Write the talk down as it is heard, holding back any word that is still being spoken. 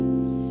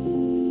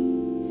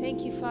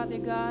Father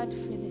God,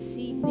 for this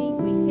evening.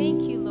 We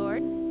thank you,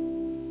 Lord,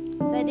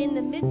 that in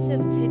the midst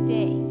of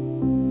today,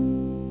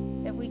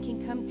 that we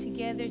can come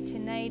together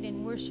tonight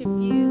and worship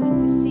you and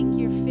to seek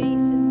your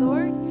face. And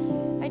Lord,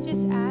 I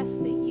just ask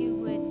that you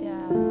would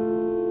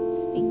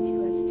speak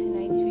to us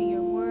tonight through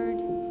your word.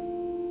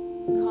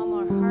 Calm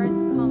our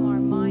hearts, calm our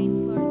minds,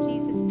 Lord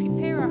Jesus.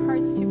 Prepare our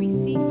hearts to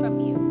receive from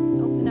you.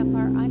 Open up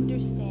our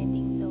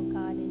understandings, oh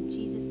God. In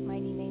Jesus'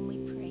 mighty name we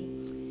pray.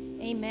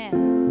 Amen.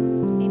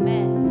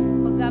 Amen.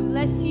 Well, God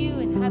bless you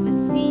and have a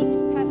seat.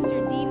 Pastor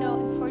Dino,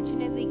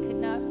 unfortunately, could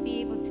not be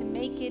able to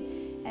make it.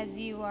 As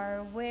you are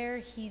aware,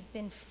 he's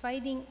been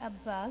fighting a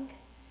bug.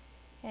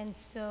 And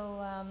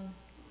so,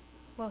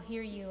 well,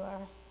 here you are,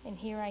 and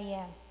here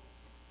I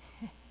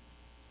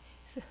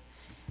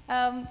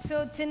am.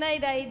 So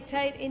tonight I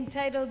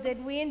entitled,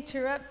 Did We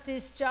Interrupt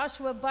This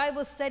Joshua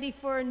Bible Study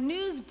for a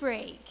News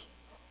Break?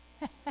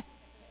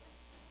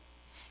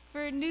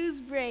 For a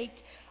news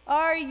break.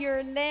 Are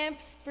your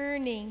lamps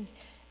burning?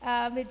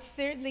 It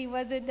certainly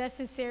wasn't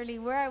necessarily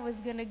where I was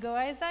going to go.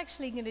 I was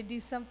actually going to do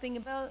something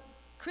about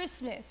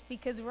Christmas,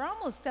 because we're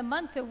almost a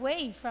month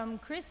away from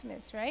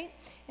Christmas, right?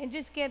 And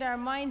just get our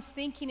minds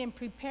thinking and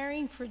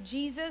preparing for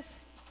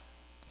Jesus,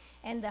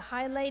 and the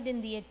highlight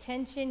and the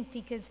attention,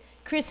 because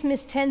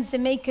Christmas tends to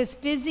make us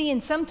busy,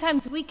 and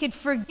sometimes we could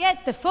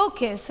forget the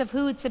focus of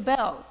who it's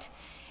about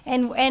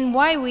and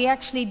why we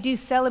actually do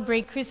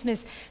celebrate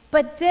Christmas.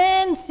 But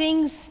then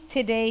things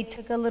today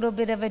took a little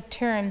bit of a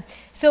turn.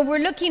 So we're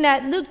looking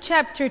at Luke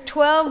chapter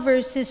 12,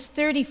 verses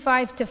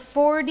 35 to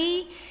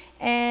 40.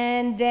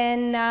 And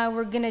then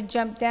we're going to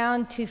jump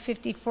down to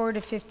 54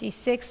 to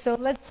 56. So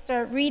let's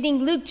start reading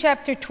Luke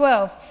chapter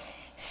 12.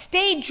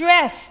 Stay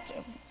dressed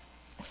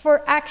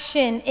for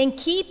action and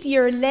keep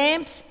your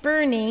lamps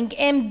burning,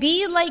 and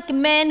be like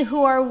men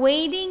who are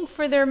waiting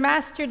for their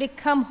master to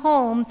come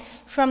home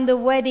from the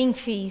wedding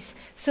feast,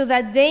 so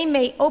that they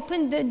may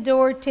open the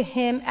door to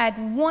him at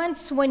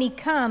once when he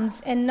comes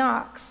and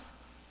knocks.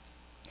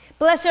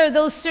 Blessed are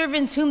those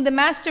servants whom the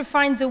master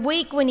finds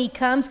awake when he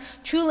comes.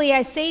 Truly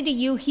I say to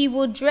you, he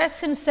will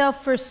dress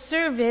himself for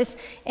service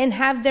and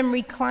have them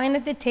recline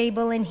at the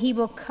table, and he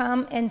will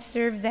come and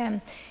serve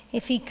them.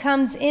 If he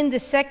comes in the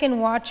second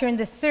watch or in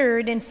the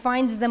third and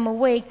finds them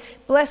awake,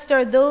 blessed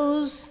are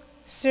those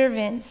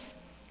servants.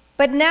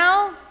 But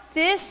now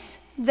this,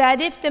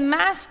 that if the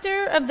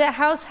master of the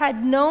house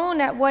had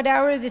known at what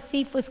hour the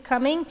thief was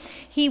coming,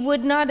 he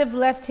would not have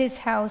left his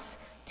house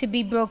to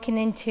be broken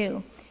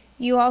into.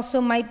 You also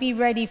might be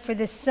ready, for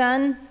the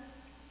Son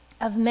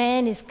of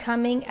Man is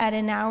coming at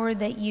an hour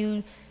that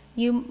you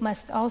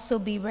must also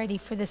be ready,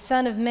 for the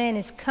Son of Man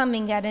is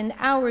coming at an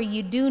hour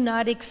you do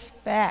not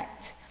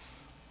expect.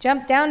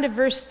 Jump down to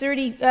verse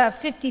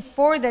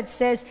 54 that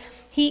says,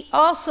 he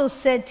also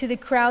said to the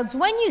crowds,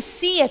 when you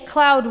see a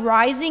cloud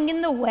rising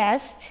in the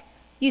west,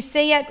 you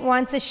say at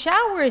once, a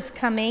shower is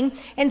coming,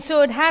 and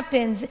so it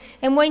happens.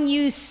 And when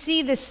you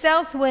see the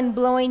south wind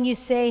blowing, you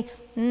say,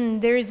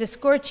 there is a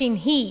scorching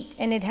heat,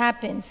 and it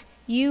happens.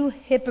 You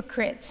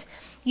hypocrites!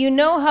 You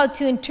know how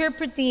to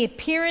interpret the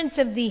appearance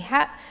of the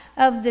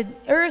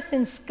earth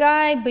and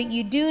sky, but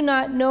you do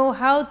not know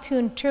how to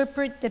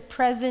interpret the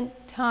present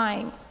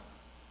time.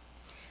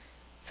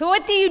 So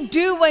what do you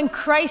do when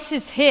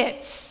crisis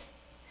hits?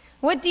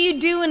 What do you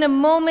do in a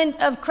moment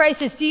of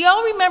crisis? Do you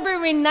all remember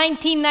in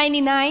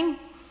 1999?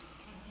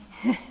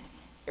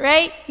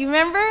 Right? You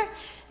remember?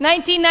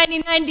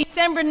 1999,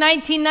 December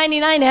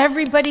 1999,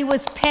 everybody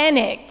was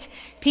panicked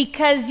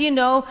because,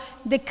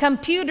 the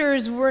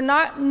computers were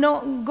not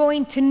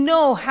going to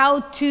know how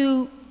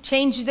to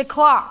change the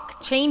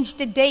clock, change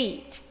the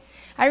date.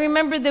 I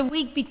remember the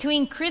week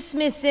between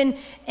Christmas and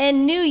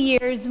New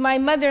Year's, my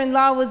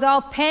mother-in-law was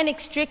all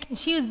panic-stricken.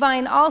 She was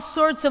buying all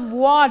sorts of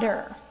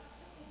water.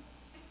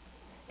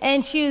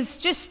 And she was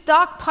just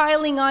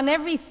stockpiling on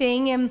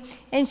everything.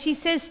 And she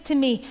says to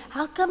me,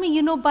 how come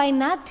you don't buy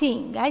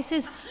nothing? I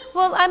says,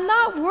 well, I'm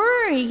not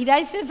worried.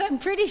 I says, I'm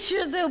pretty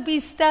sure there'll be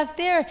stuff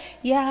there.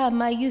 Yeah,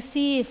 Ma, you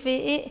see, if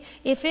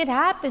it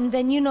happened,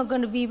 then you're not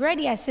going to be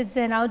ready. I says,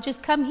 then I'll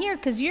just come here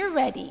because you're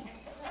ready.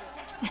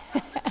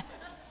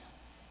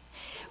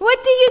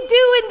 What do you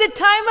do in the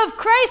time of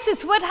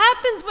crisis? What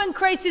happens when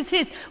crisis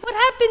hits? What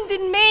happened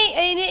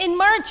in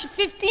March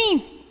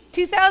 15th,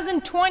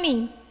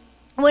 2020?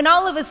 When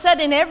all of a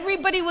sudden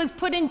everybody was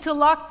put into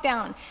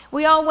lockdown.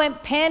 We all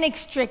went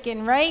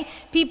panic-stricken, right?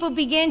 People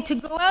began to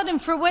go out,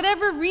 and for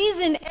whatever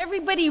reason,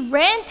 everybody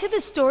ran to the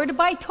store to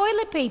buy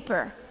toilet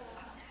paper.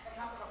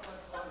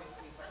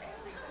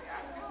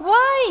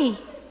 Why?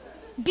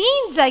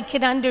 Beans I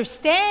could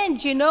understand,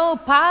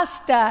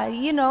 pasta,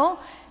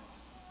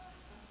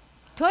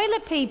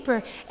 toilet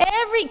paper.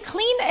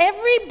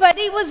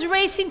 Everybody was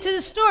racing to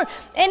the store.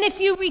 And if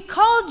you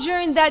recall,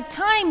 during that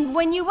time,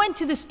 when you went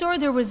to the store,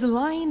 there was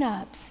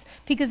lineups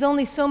because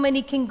only so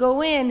many can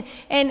go in,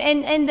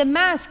 and the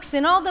masks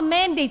and all the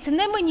mandates. And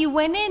then when you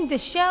went in, the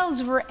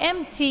shelves were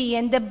empty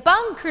and the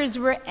bunkers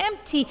were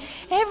empty.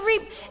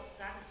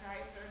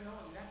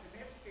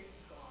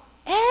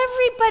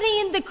 Everybody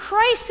in the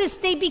crisis,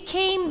 they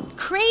became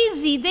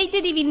crazy. They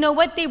didn't even know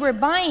what they were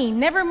buying.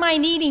 Never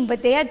mind eating,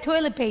 but they had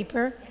toilet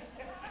paper.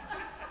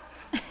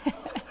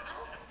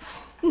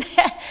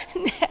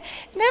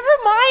 Never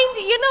mind,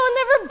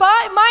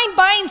 mind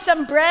buying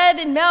some bread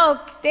and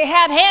milk. They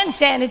had hand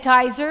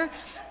sanitizer.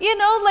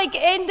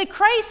 In the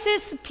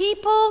crisis,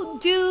 people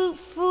do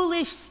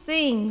foolish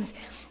things.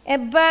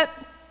 But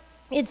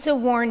it's a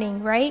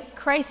warning, right?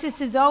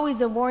 Crisis is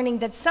always a warning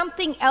that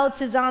something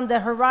else is on the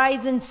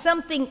horizon,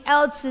 something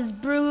else is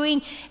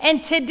brewing.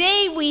 And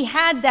today we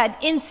had that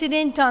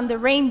incident on the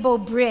Rainbow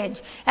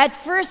Bridge. At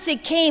first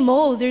it came,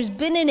 there's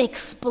been an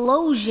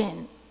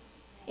explosion.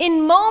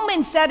 In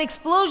moments, that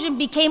explosion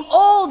became,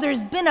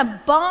 there's been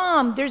a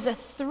bomb, there's a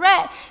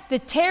threat, the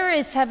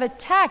terrorists have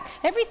attacked.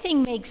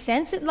 Everything makes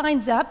sense, it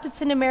lines up.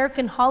 It's an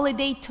American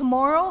holiday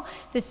tomorrow,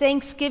 the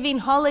Thanksgiving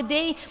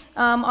holiday.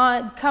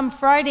 Come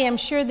Friday, I'm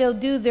sure they'll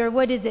do their,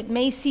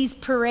 Macy's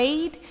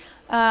parade.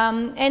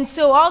 And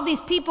so all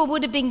these people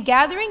would have been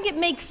gathering. It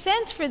makes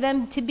sense for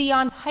them to be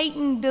on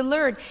heightened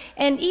alert.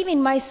 And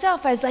even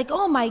myself, I was like,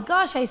 oh my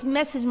gosh, I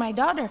messaged my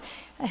daughter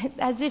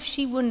as if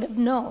she wouldn't have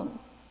known.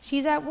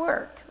 She's at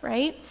work,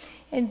 right?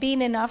 And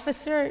being an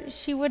officer,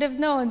 she would have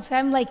known. So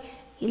I'm like,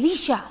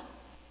 Elisha,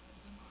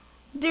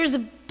 there's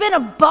been a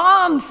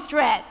bomb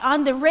threat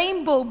on the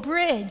Rainbow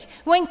Bridge.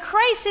 When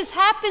crisis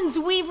happens,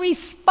 we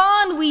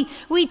respond.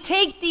 We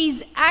take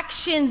these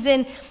actions,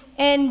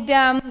 and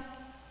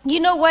you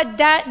know what?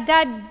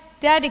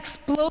 That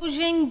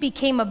explosion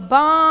became a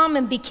bomb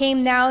and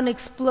became now an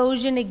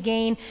explosion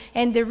again.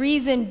 And the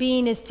reason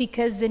being is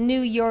because the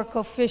New York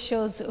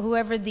officials,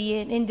 whoever the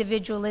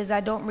individual is, I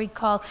don't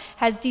recall,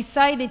 has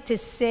decided to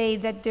say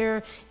that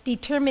they're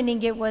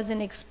determining it was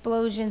an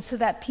explosion so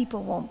that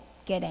people won't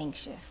get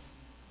anxious.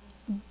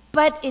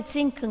 But it's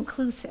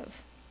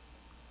inconclusive.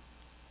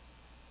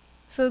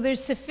 So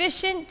there's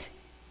sufficient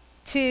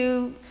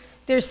to,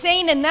 they're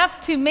saying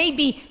enough to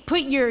maybe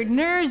put your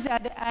nerves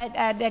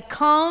at a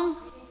calm.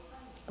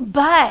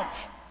 But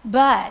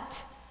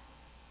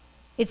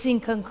it's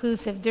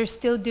inconclusive. They're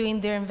still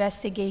doing their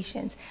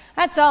investigations.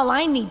 That's all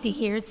I need to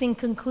hear. It's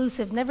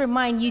inconclusive. Never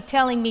mind you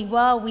telling me,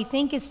 well, we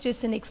think it's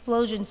just an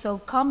explosion, so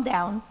calm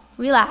down,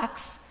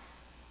 relax.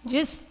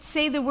 Just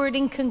say the word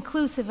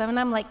inconclusive. And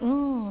I'm like,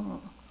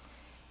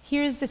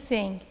 Here's the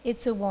thing.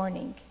 It's a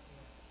warning.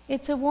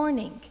 It's a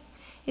warning.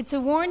 It's a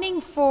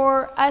warning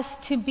for us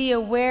to be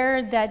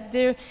aware that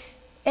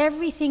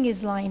everything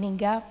is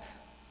lining up.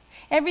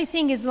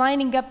 Everything is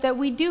lining up, that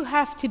we do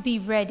have to be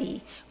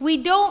ready. We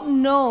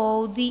don't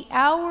know the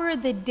hour,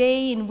 the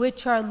day in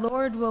which our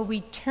Lord will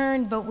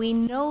return, but we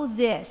know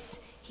this.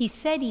 He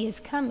said he is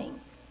coming.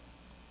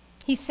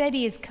 He said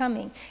he is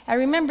coming. I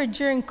remember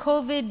during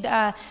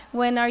COVID,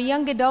 when our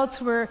young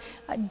adults were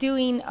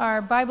doing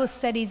our Bible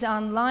studies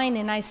online,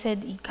 and I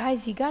said,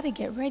 guys, you got to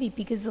get ready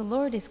because the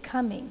Lord is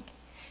coming.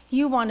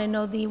 You want to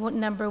know the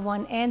number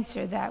one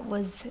answer that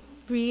was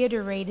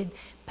reiterated.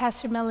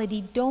 Pastor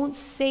Melody, don't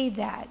say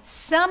that.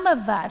 Some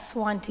of us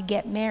want to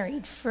get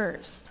married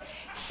first.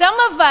 Some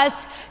of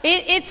us,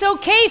 it's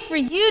okay for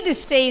you to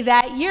say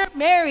that. You're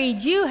married,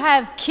 you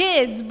have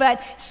kids,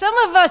 but some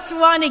of us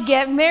want to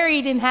get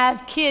married and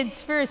have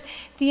kids first.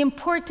 The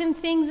important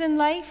things in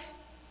life.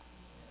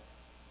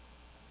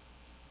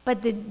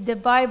 But the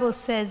Bible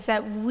says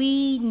that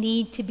we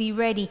need to be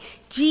ready.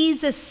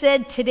 Jesus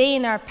said today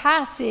in our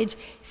passage,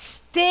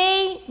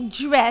 stay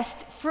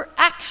dressed for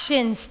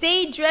action.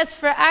 Stay dressed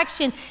for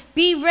action.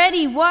 Be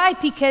ready. Why?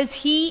 Because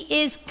he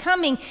is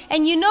coming.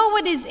 And you know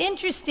what is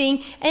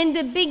interesting? In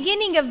the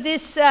beginning of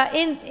this,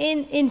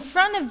 in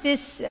front of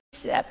this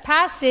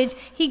passage,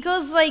 he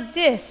goes like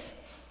this.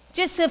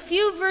 Just a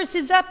few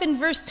verses up in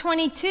verse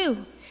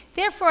 22.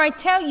 Therefore, I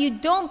tell you,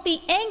 don't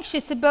be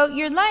anxious about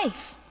your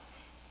life.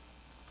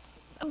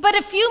 But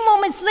a few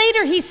moments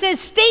later, he says,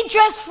 stay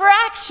dressed for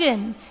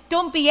action.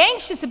 Don't be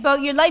anxious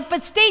about your life,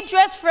 but stay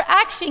dressed for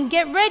action.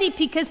 Get ready,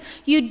 because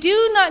you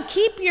do not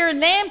keep your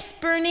lamps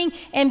burning,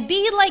 and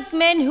be like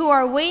men who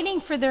are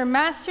waiting for their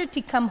master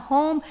to come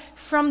home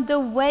from the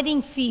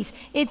wedding feast.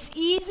 It's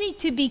easy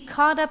to be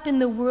caught up in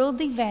the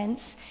world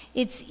events.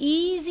 It's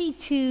easy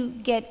to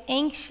get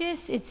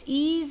anxious. It's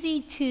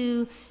easy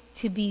to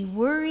be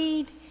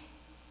worried.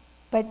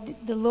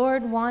 But the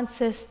Lord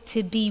wants us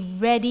to be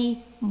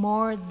ready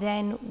more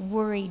than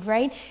worried,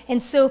 right?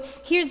 And so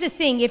here's the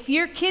thing. If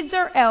your kids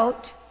are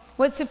out,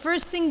 what's the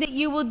first thing that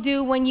you will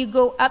do when you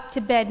go up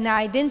to bed? Now,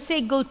 I didn't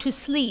say go to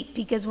sleep,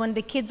 because when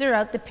the kids are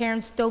out, the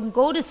parents don't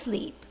go to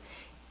sleep.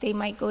 They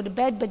might go to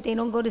bed, but they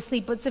don't go to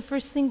sleep. What's the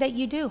first thing that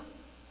you do?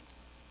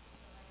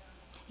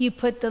 You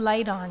put the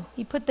light on.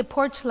 You put the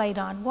porch light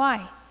on.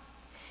 Why?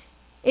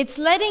 It's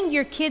letting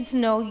your kids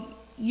know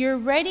you're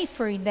ready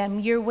for them.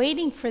 You're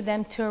waiting for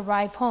them to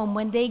arrive home.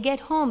 When they get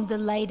home, the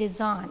light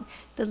is on.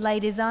 the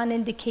light is on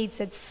indicates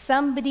that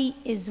somebody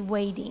is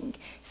waiting.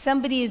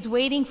 Somebody is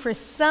waiting for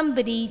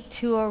somebody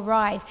to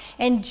arrive.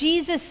 And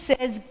Jesus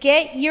says,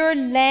 get your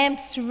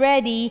lamps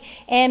ready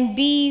and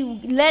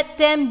let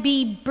them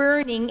be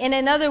burning. And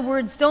in other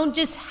words, don't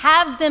just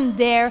have them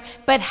there,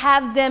 but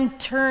have them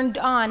turned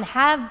on.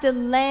 Have the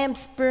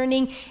lamps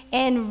burning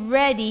and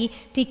ready,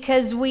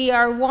 because we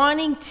are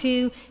wanting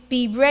to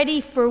be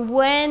ready for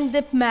when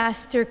the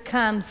Master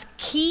comes.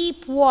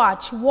 Keep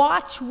watch.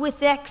 Watch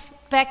with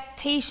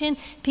expectation,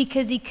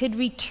 because he could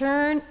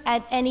return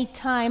at any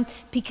time,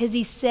 because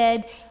he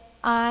said,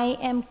 I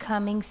am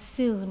coming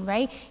soon,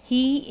 right?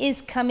 He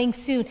is coming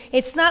soon.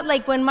 It's not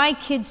like when my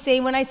kids say,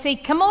 when I say,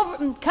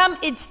 come,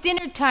 it's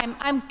dinner time,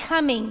 I'm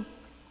coming.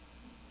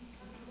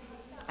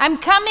 I'm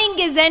coming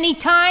is any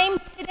time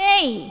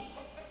today.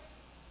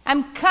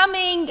 I'm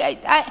coming,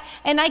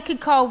 and I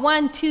could call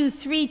 1, 2,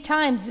 3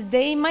 times.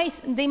 They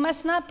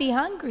must not be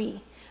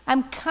hungry.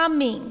 I'm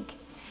coming.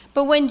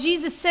 But when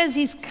Jesus says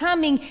he's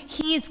coming,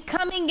 he is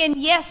coming, and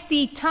yes,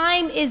 the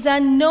time is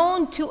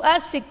unknown to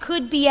us. It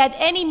could be at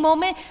any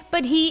moment,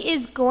 but he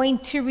is going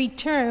to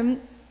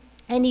return,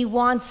 and he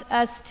wants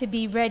us to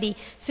be ready.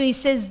 So he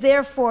says,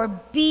 therefore,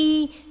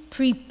 be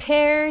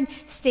prepared,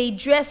 stay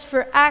dressed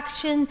for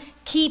action,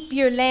 keep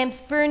your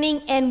lamps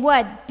burning, and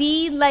what?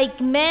 Be like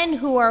men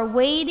who are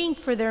waiting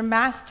for their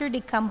master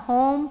to come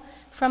home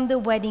from the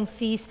wedding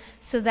feast,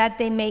 so that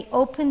they may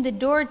open the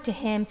door to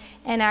him,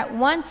 and at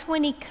once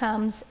when he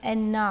comes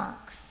and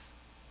knocks.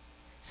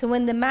 So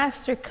when the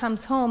master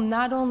comes home,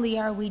 not only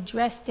are we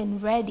dressed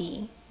and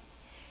ready,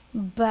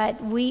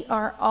 but we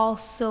are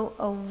also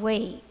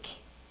awake.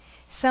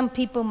 Some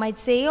people might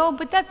say, oh,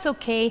 but that's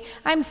okay.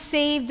 I'm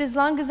saved. As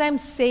long as I'm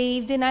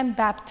saved and I'm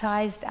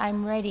baptized,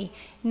 I'm ready.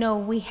 No,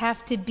 we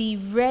have to be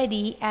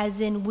ready, as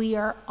in we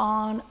are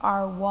on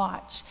our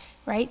watch,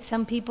 right?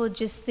 Some people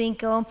just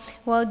think, oh,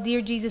 well,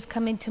 dear Jesus,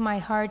 come into my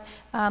heart.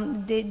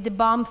 The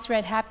bomb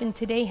threat happened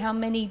today. How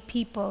many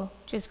people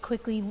just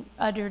quickly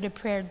uttered a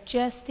prayer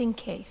just in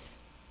case?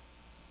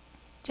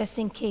 Just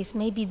in case.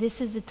 Maybe this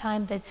is the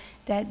time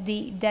that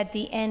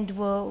the end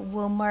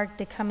will mark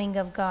the coming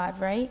of God,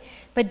 right?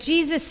 But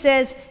Jesus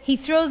says, he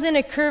throws in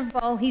a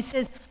curveball. He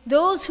says,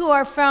 those who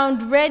are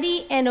found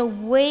ready and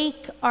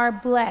awake are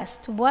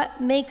blessed. What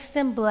makes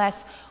them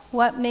blessed?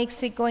 What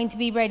makes it going to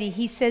be ready?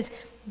 He says,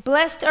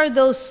 blessed are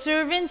those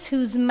servants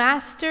whose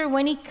master,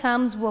 when he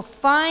comes, will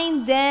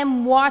find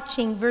them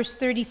watching. Verse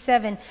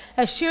 37,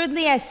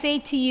 assuredly I say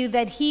to you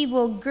that he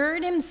will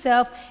gird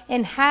himself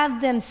and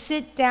have them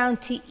sit down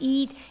to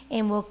eat,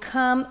 and will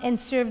come and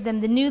serve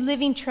them. The New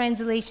Living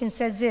Translation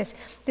says this,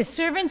 the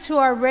servants who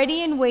are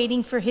ready and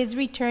waiting for his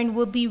return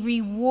will be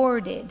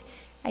rewarded.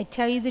 I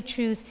tell you the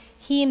truth,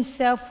 he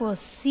himself will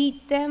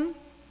set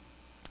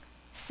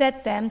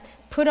them,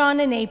 put on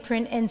an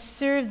apron, and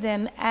serve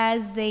them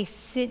as they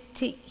sit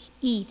to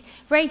eat.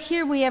 Right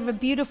here we have a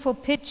beautiful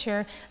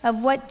picture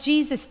of what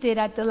Jesus did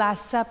at the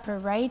Last Supper,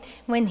 right?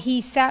 When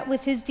he sat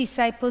with his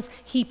disciples,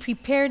 he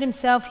prepared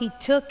himself, he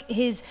took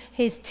his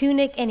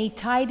tunic and he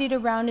tied it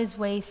around his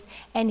waist,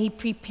 and he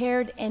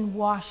prepared and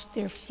washed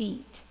their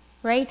feet.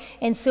 Right?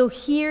 And so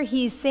here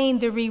he is saying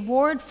the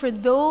reward for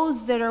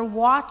those that are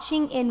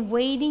watching and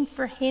waiting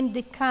for him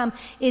to come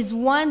is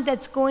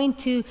that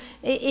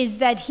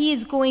he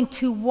is going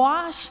to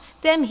wash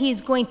them, he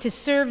is going to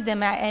serve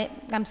them.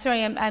 I'm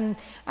sorry,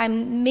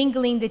 I'm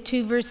mingling the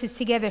two verses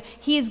together.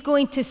 He is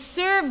going to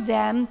serve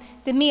them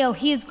the meal.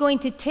 He is going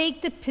to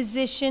take the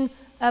position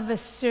of a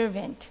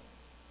servant.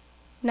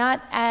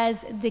 Not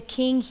as the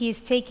king, he is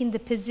taking the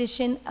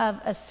position of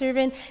a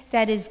servant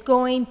that is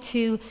going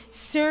to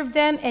serve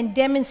them and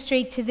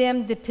demonstrate to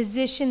them the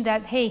position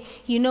that, hey,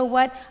 you know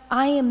what?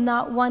 I am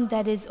not one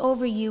that is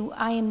over you.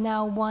 I am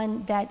now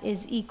one that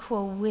is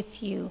equal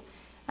with you.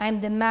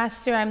 I'm the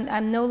master.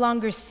 I'm no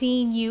longer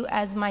seeing you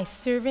as my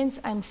servants.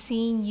 I'm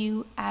seeing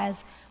you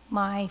as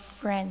my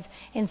friends.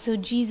 And so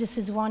Jesus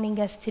is wanting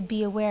us to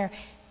be aware.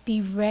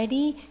 Be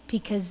ready,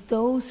 because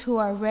those who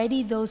are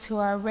ready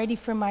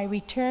for my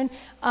return,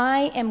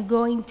 I am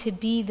going to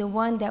be the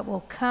one that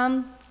will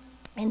come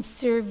and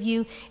serve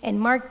you. And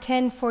Mark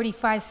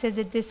 10:45 says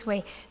it this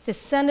way, the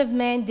Son of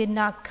Man did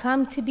not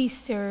come to be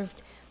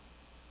served,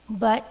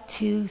 but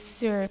to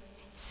serve.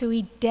 So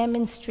he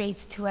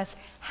demonstrates to us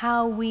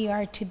how we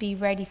are to be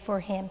ready for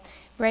him.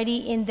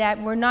 Ready in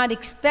that we're not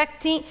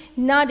expecting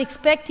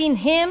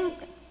him.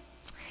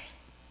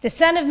 The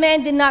Son of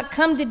Man did not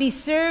come to be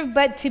served,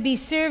 but to be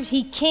served.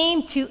 He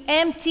came to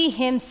empty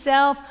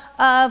himself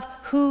of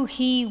who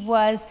he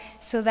was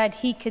so that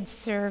he could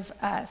serve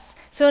us.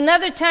 So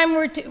another time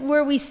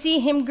where we see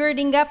him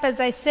girding up,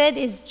 as I said,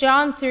 is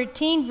John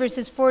 13,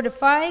 verses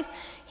 4-5.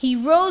 He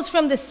rose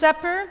from the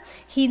supper.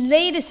 He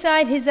laid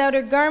aside his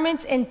outer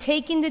garments, and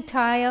taking the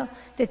towel,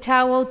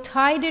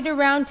 tied it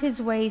around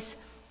his waist.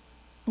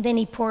 Then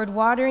he poured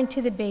water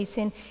into the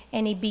basin,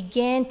 and he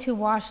began to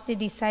wash the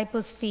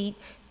disciples' feet,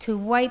 to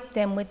wipe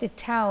them with the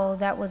towel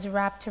that was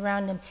wrapped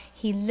around him.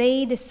 He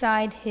laid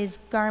aside his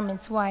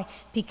garments. Why?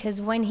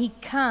 Because when he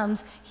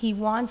comes, he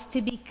wants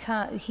to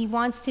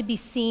be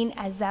seen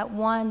as that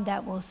one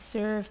that will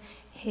serve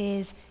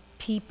his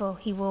people.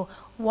 He will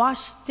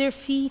wash their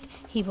feet.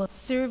 He will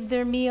serve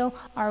their meal.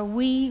 Are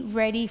we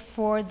ready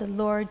for the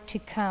Lord to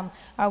come?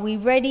 Are we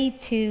ready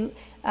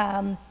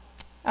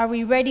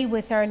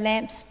with our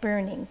lamps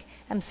burning?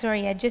 I'm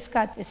sorry, I just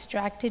got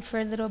distracted for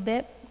a little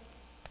bit.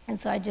 And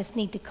so I just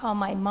need to call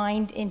my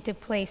mind into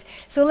place.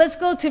 So let's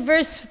go to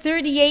verse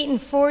 38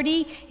 and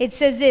 40. It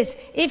says this: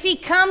 if he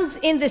comes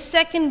in the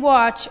second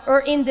watch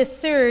or in the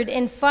third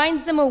and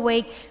finds them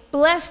awake,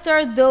 blessed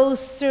are those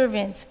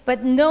servants.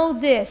 But know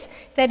this,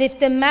 that if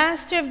the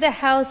master of the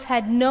house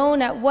had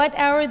known at what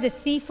hour the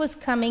thief was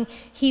coming,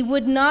 he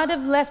would not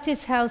have left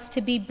his house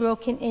to be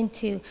broken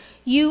into.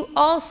 You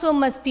also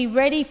must be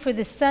ready, for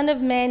the Son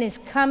of Man is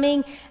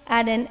coming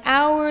at an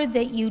hour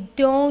that you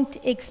don't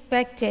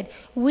expect it.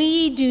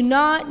 We do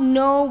not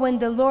know when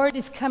the Lord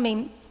is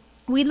coming.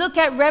 We look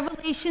at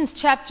Revelations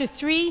chapter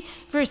 3,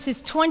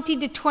 verses 20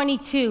 to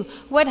 22.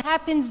 What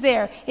happens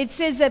there? It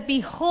says that,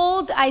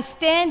 behold, I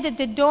stand at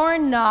the door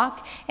and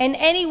knock, and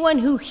anyone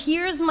who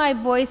hears my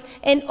voice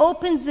and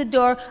opens the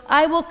door,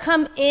 I will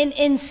come in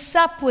and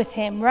sup with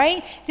him,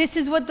 right? This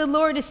is what the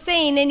Lord is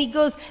saying. And he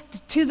goes,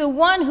 to the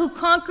one who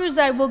conquers,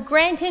 I will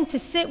grant him to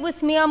sit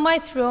with me on my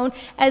throne,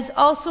 as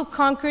also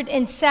conquered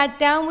and sat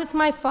down with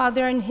my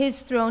Father on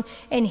his throne.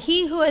 And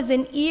he who has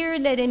an ear,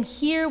 let him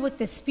hear what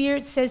the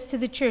Spirit says to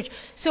the church.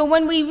 So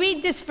when we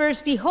read this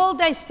verse,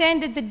 behold, I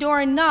stand at the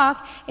door and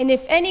knock, and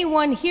if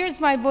anyone hears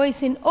my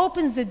voice and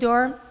opens the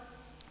door,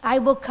 I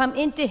will come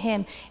into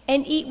him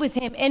and eat with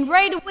him. And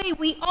right away,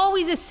 we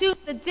always assume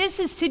that this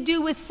is to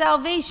do with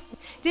salvation.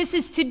 This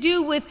is to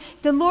do with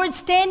the Lord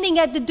standing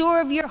at the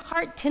door of your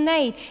heart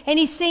tonight. And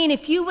he's saying,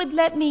 if you would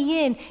let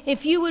me in,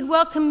 if you would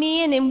welcome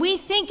me in. And we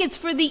think it's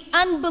for the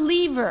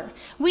unbeliever.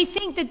 We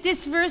think that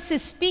this verse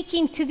is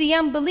speaking to the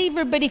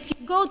unbeliever. But if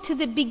you go to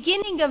the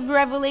beginning of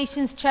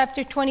Revelations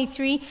chapter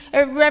 23,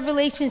 or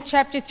Revelations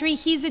chapter 3,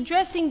 he's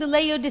addressing the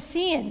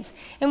Laodiceans.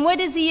 And what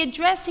is he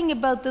addressing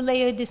about the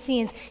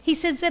Laodiceans? He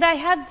says that I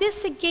have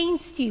this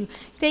against you,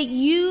 that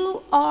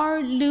you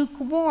are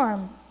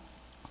lukewarm.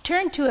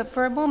 Turn to it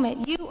for a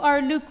moment. You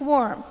are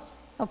lukewarm.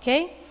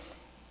 Okay?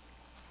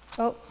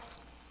 Oh.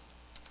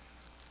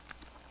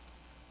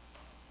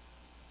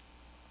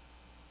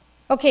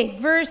 Okay,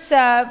 verse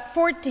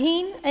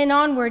 14 and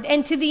onward.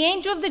 And to the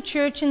angel of the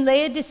church in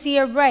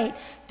Laodicea write,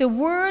 the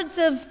words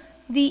of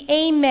the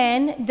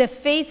Amen, the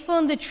faithful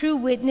and the true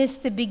witness,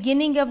 the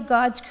beginning of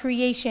God's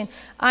creation.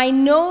 I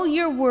know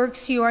your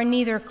works, you are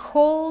neither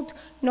cold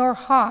nor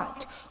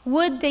hot.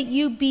 Would that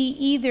you be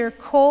either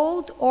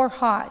cold or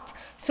hot.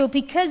 So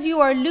because you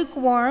are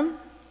lukewarm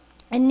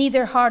and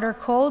neither hot or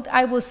cold,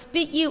 I will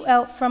spit you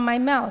out from my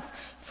mouth.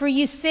 For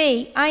you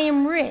say, I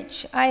am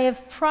rich, I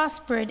have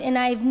prospered, and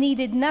I have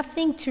needed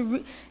nothing,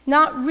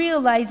 not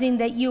realizing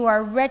that you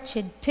are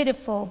wretched,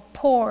 pitiful,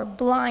 poor,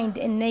 blind,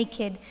 and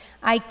naked.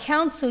 I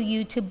counsel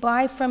you to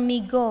buy from me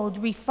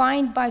gold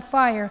refined by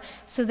fire,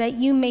 so that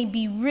you may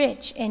be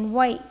rich, and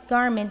white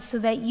garments, so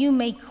that you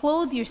may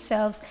clothe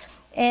yourselves,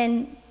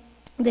 and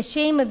the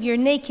shame of your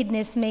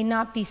nakedness may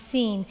not be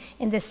seen,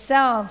 and the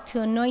salve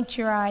to anoint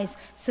your eyes,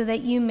 so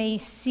that you may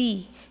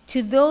see.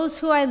 To those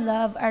who I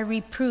love, I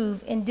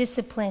reprove and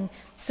discipline.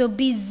 So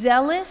be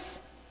zealous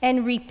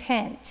and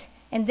repent.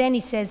 And then he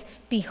says,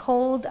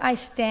 behold, I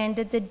stand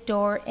at the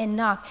door and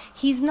knock.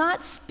 He's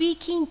not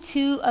speaking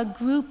to a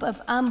group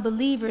of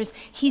unbelievers.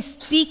 He's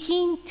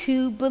speaking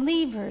to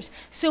believers.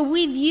 So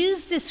we've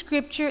used this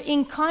scripture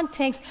in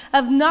context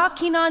of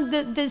knocking on,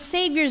 the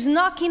Savior's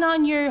knocking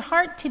on your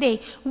heart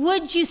today.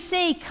 Would you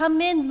say,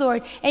 come in,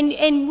 Lord?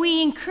 And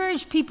we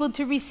encourage people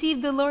to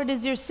receive the Lord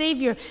as their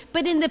Savior.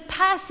 But in the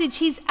passage,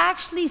 he's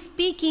actually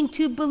speaking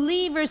to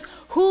believers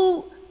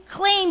who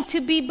claim to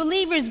be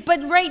believers,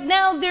 but right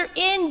now they're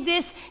in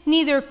this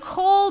neither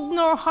cold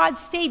nor hot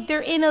state.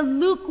 They're in a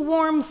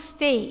lukewarm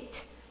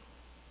state.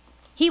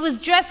 He was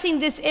dressing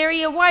this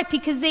area. Why?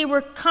 Because they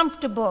were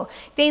comfortable.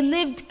 They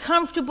lived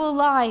comfortable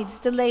lives,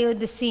 the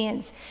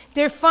Laodiceans.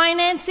 Their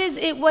finances,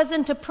 it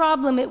wasn't a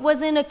problem. It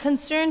wasn't a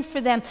concern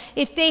for them.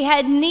 If they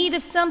had need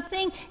of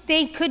something,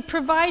 they could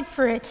provide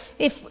for it.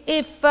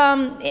 If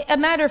a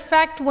matter of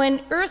fact,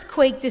 when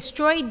earthquake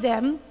destroyed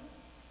them,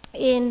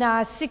 in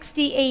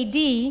 60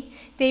 AD,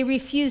 they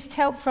refused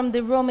help from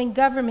the Roman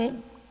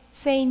government,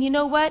 saying, you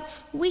know what,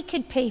 we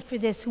could pay for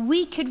this.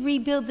 We could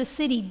rebuild the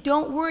city.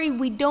 Don't worry,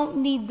 we don't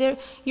need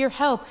your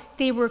help.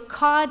 They were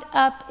caught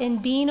up in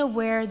being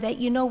aware that,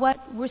 you know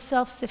what, We're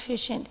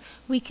self-sufficient.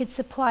 We could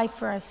supply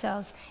for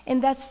ourselves.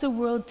 And that's the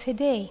world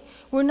today.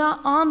 We're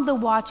not on the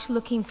watch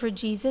looking for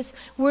Jesus.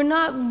 We're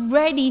not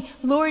ready.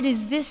 Lord,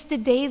 is this the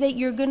day that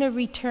you're going to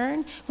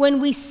return? When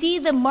we see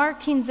the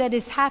markings that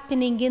is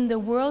happening in the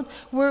world,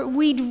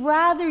 we'd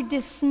rather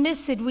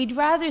dismiss it. We'd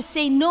rather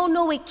say,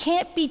 no, it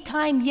can't be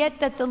time yet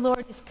that the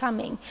Lord is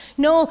coming.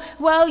 No,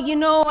 well,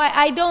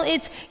 I don't,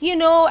 it's,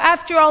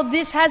 after all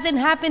this hasn't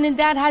happened and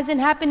that hasn't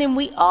happened, and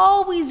we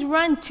always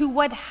run to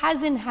what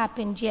hasn't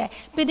happened yet.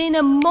 But in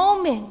a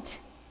moment,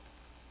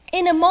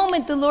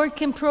 the Lord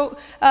can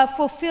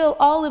fulfill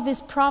all of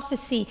his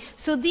prophecy.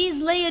 So these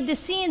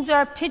Laodiceans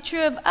are a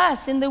picture of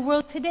us in the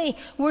world today.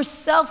 We're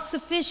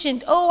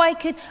self-sufficient. Oh,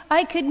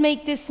 I could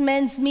make this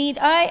men's meet.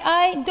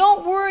 I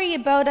don't worry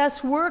about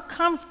us. We're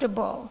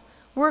comfortable.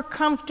 We're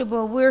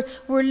comfortable.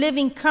 We're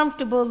living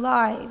comfortable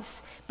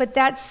lives. But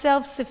that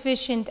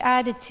self-sufficient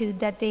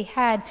attitude that they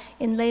had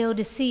in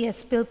Laodicea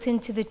built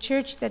into the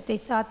church, that they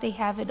thought they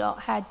had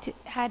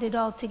it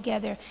all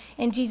together.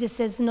 And Jesus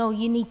says, no,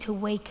 you need to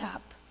wake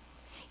up.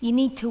 You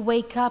need to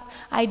wake up.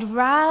 I'd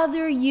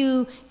rather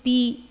you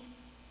be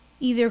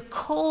either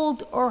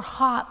cold or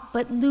hot,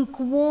 but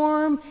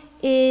lukewarm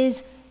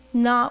is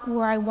not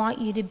where I want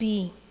you to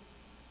be.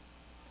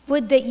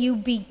 Would that you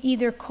be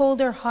either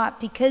cold or hot.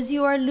 Because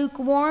you are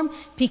lukewarm,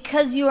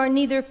 because you are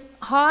neither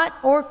hot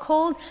or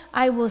cold,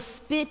 I will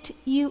spit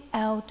you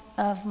out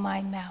of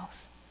my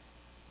mouth.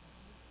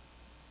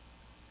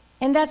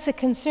 And that's a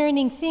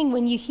concerning thing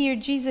when you hear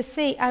Jesus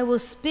say, I will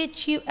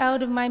spit you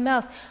out of my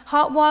mouth.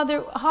 Hot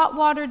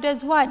water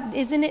does what?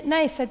 Isn't it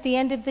nice at the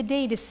end of the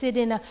day to sit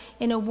in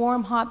a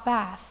warm, hot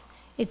bath?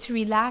 It's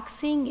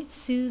relaxing, it's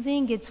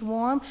soothing, it's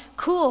warm.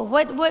 Cool.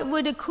 What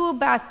would a cool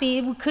bath be?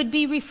 It could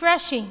be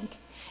refreshing.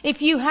 If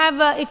you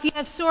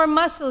have sore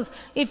muscles,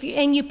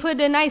 and you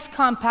put an ice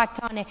compact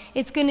on it,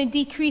 it's going to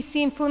decrease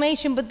the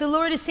inflammation. But the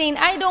Lord is saying,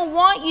 I don't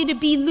want you to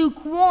be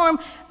lukewarm,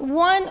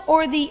 one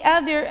or the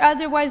other.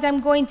 Otherwise, I'm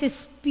going to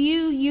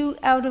spew you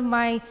out of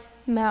my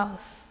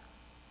mouth.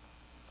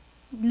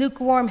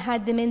 Lukewarm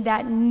had them in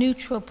that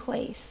neutral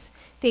place.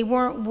 They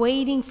weren't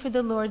waiting for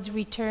the Lord's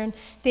return.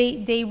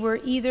 They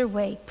were either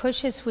way.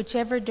 Push us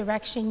whichever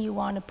direction you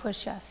want to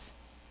push us.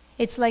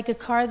 It's like a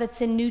car that's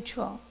in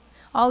neutral.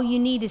 All you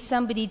need is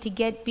somebody to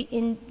get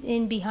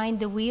in behind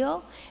the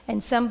wheel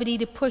and somebody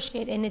to push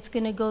it, and it's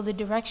going to go the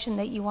direction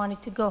that you want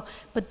it to go.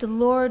 But the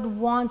Lord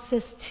wants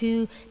us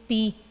to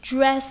be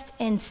dressed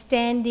and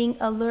standing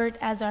alert,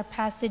 as our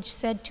passage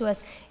said to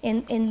us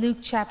in Luke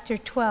chapter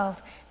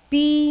 12.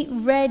 Be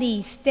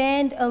ready,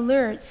 stand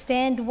alert,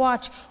 stand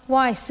watch.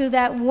 Why? So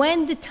that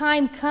when the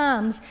time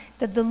comes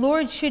that the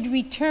Lord should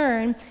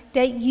return,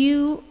 that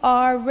you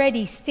are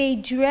ready. Stay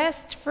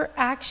dressed for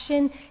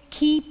action.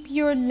 Keep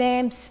your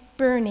lamps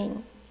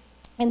burning.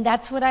 And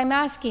that's what I'm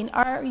asking.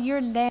 Are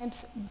your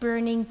lamps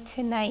burning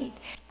tonight?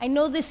 I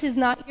know this is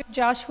not your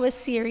Joshua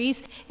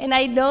series, and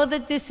I know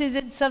that this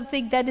isn't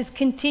something that is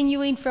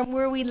continuing from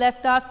where we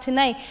left off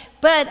tonight.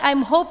 But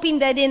I'm hoping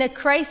that in a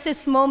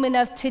crisis moment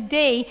of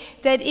today,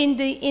 that in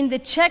the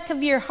check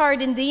of your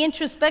heart, in the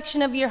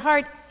introspection of your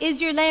heart,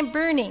 is your lamp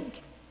burning?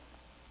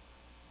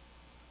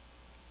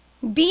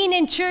 Being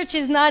in church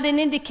is not an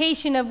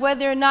indication of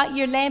whether or not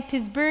your lamp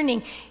is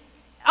burning.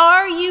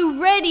 Are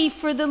you ready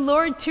for the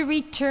Lord to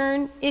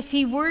return if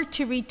he were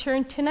to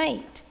return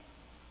tonight?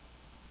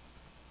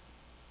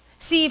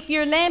 See, if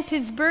your lamp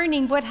is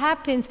burning, what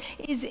happens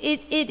is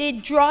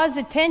it draws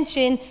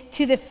attention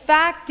to the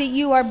fact that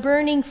you are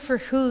burning for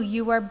who?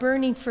 You are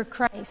burning for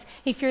Christ.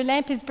 If your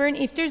lamp is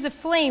burning, if there's a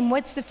flame,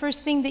 what's the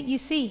first thing that you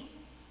see?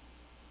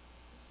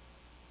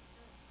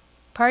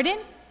 Pardon?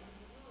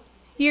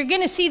 You're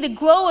going to see the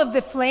glow of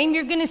the flame.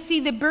 You're going to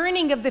see the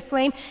burning of the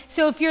flame.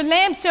 So if your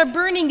lamps are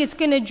burning, it's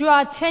going to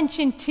draw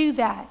attention to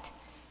that,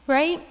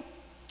 right?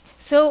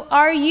 So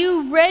are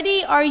you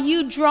ready? Are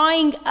you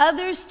drawing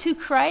others to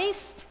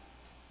Christ?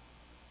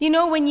 You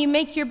know, when you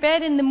make your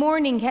bed in the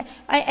morning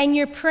and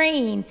you're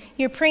praying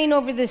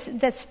over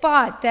that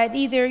spot that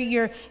either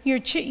you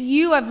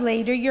have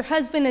laid, or your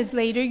husband has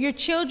laid, or your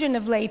children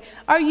have laid.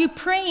 Are you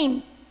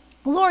praying,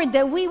 Lord,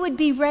 that we would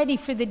be ready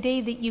for the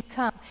day that you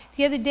come?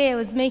 The other day I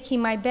was making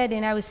my bed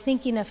and I was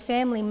thinking of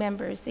family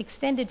members,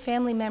 extended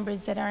family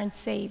members that aren't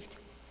saved.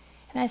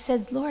 And I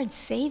said, Lord,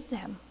 save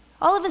them.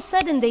 All of a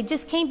sudden they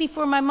just came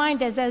before my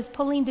mind as I was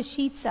pulling the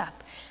sheets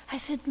up. I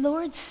said,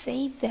 Lord,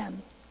 save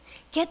them.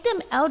 Get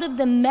them out of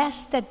the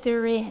mess that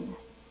they're in.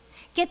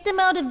 Get them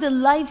out of the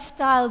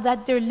lifestyle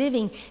that they're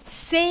living.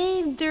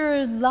 Save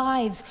their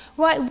lives.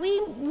 Right?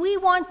 We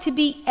want to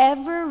be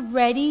ever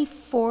ready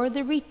for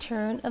the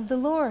return of the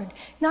Lord.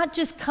 Not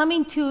just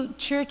coming to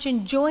church,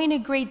 enjoying a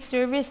great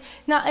service,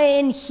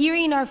 and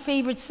hearing our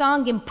favorite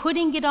song and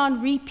putting it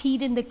on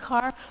repeat in the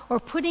car, or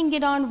putting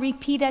it on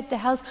repeat at the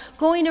house,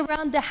 going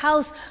around the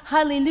house,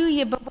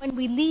 hallelujah. But when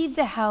we leave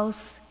the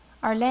house,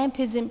 our lamp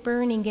isn't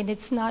burning and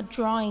it's not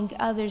drawing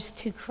others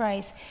to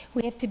Christ.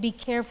 We have to be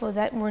careful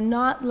that we're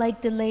not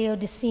like the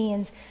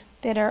Laodiceans,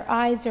 that our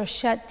eyes are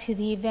shut to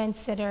the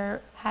events that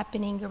are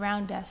happening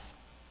around us.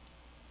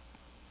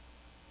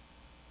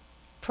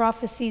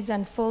 prophecies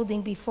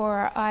unfolding before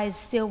our eyes,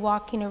 still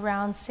walking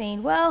around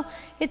saying, well,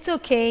 it's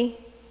okay.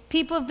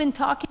 People have been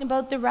talking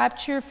about the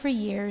rapture for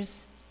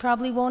years.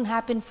 Probably won't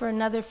happen for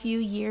another few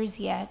years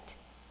yet.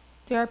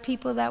 There are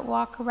people that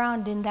walk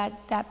around in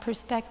that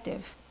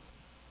perspective.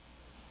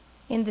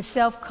 In the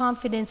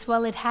self-confidence,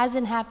 well, it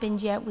hasn't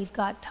happened yet, we've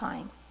got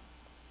time.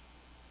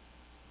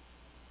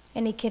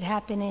 And it could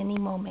happen any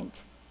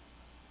moment.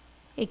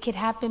 It could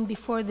happen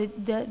before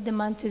the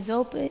month is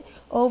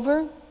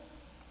over,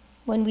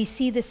 when we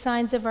see the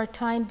signs of our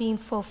time being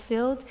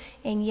fulfilled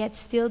and yet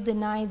still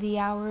deny the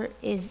hour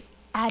is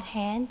at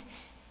hand.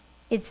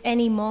 It's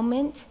any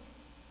moment.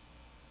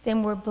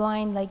 Then we're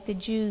blind like the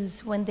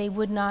Jews when they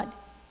would not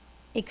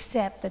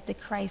accept that the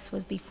Christ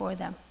was before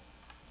them.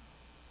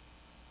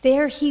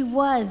 There he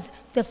was,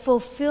 the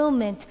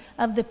fulfillment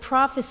of the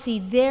prophecy.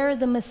 There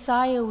the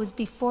Messiah was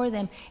before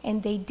them,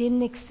 and they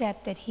didn't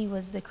accept that he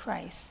was the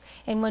Christ.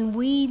 And when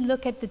we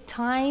look at the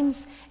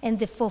times and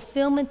the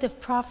fulfillment of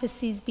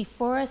prophecies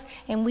before us,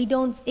 and we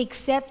don't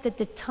accept that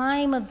the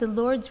time of the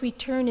Lord's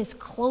return is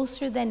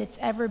closer than it's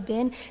ever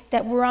been,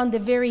 that we're on the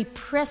very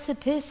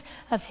precipice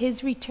of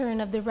his return,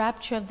 of the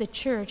rapture of the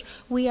church,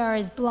 we are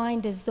as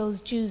blind as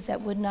those Jews that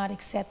would not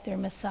accept their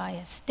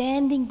Messiah,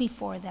 standing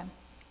before them,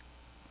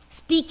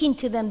 speaking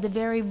to them the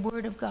very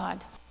word of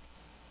God.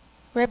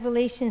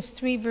 Revelations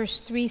 3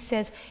 verse 3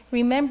 says,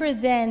 "Remember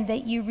then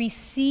that you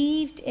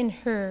received and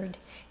heard.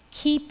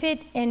 Keep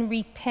it and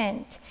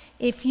repent.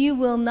 If you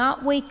will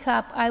not wake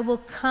up, I will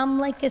come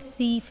like a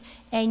thief,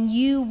 and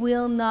you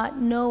will not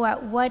know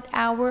at what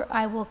hour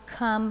I will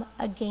come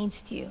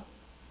against you."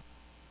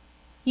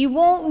 You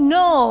won't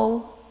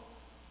know.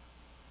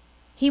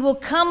 He will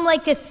come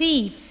like a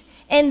thief.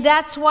 And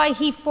that's why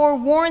he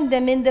forewarned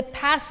them in the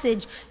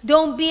passage.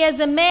 Don't be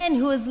as a man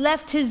who has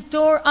left his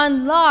door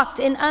unlocked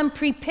and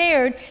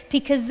unprepared,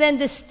 because then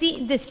the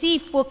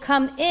thief will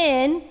come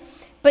in.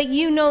 But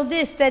you know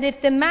this, that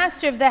if the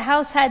master of the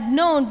house had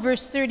known,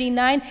 verse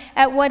 39,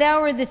 at what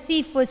hour the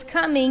thief was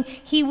coming,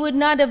 he would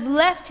not have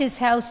left his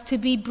house to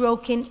be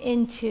broken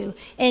into.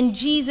 And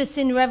Jesus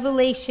in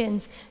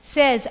Revelations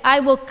says,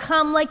 "I will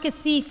come like a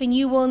thief, and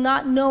you will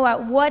not know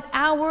at what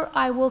hour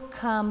I will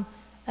come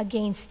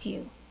against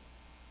you."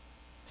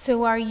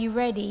 So are you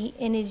ready,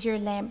 and is your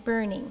lamp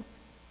burning?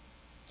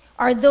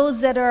 Are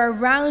those that are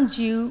around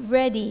you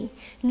ready?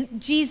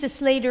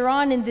 Jesus later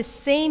on in the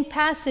same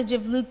passage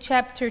of Luke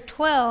chapter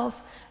 12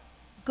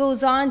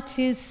 goes on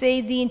to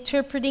say the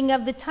interpreting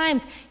of the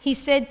times. He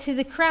said to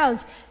the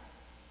crowds,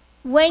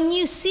 when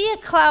you see a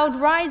cloud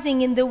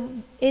rising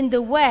in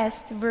the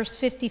west, verse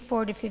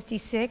 54 to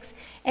 56,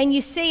 and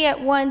you say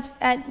at once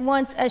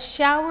a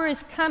shower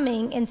is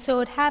coming, and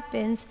so it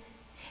happens.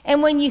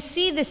 And when you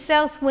see the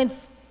south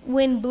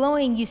wind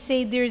blowing, you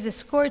say there's a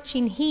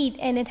scorching heat,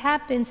 and it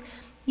happens.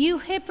 You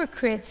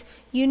hypocrites,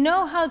 you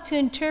know how to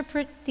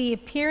interpret the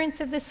appearance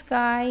of the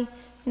sky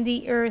and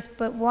the earth,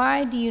 but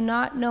why do you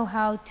not know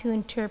how to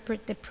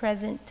interpret the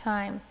present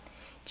time?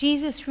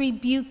 Jesus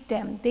rebuked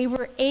them. They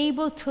were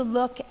able to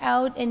look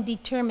out and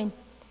determine.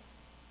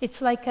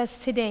 It's like us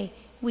today.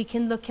 We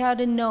can look out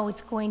and know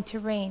it's going to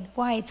rain.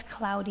 Why? It's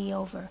cloudy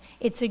over.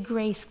 It's a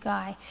gray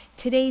sky.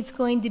 Today it's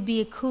going to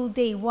be a cool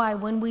day. Why?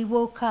 When we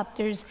woke up,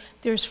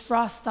 there's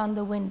frost on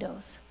the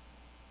windows.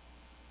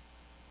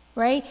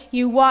 Right?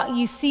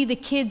 You see the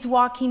kids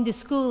walking to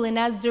school, and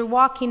as they're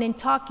walking and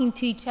talking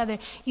to each other,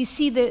 you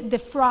see the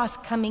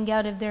frost coming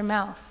out of their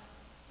mouth.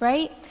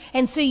 Right?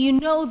 And so you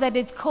know that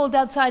it's cold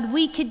outside.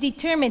 We could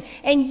determine.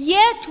 And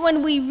yet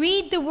when we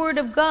read the Word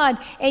of God,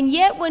 and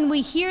yet when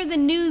we hear the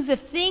news of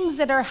things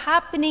that are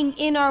happening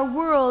in our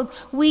world,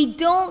 we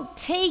don't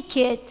take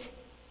it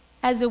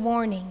as a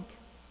warning.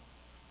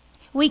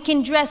 We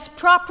can dress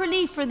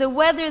properly for the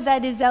weather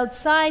that is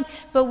outside,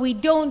 but we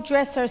don't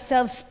dress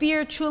ourselves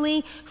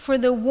spiritually for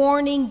the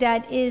warning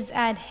that is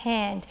at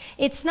hand.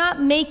 It's not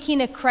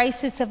making a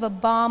crisis of a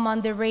bomb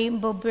on the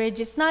Rainbow Bridge.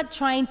 It's not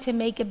trying to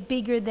make a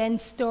bigger than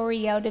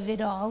story out of it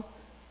all.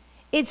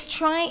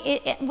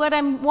 What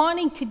I'm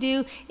wanting to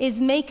do is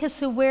make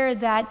us aware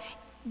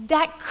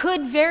that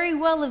could very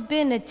well have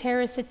been a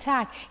terrorist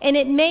attack. And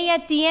it may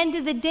at the end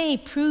of the day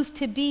prove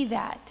to be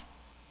that.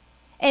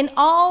 And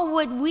all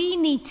what we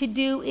need to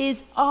do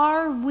is,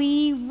 are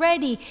we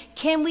ready?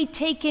 Can we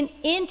take an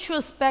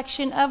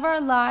introspection of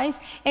our lives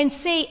and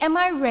say, am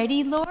I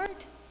ready, Lord?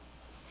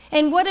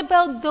 And what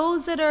about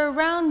those that are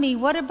around me?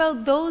 What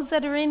about those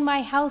that are in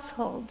my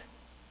household?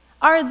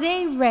 Are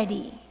they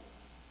ready?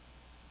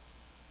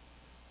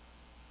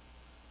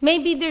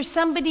 Maybe there's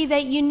somebody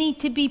that you need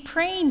to be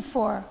praying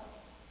for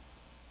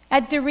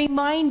at the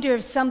reminder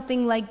of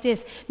something like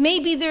this.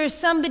 Maybe there's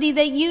somebody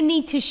that you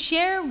need to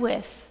share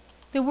with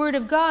the Word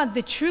of God,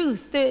 the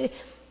truth.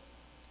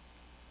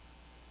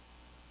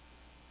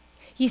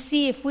 You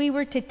see, if we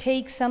were to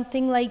take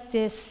something like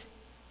this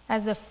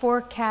as a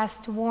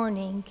forecast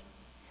warning,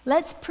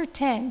 let's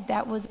pretend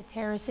that was a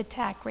terrorist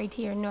attack right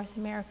here in North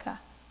America.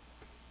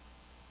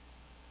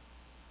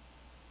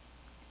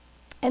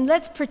 And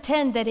let's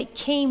pretend that it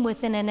came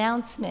with an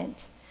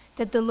announcement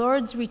that the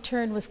Lord's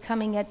return was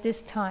coming at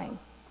this time.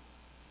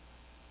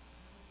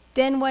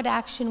 then what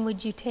action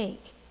would you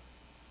take?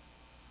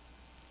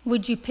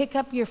 Would you pick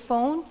up your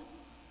phone?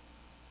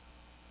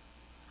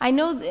 I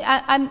know,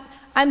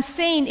 I'm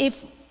saying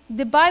if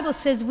the Bible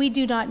says we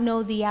do not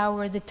know the hour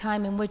or the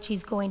time in which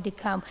he's going to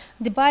come.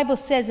 The Bible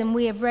says, and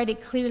we have read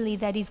it clearly,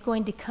 that he's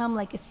going to come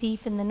like a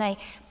thief in the night.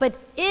 But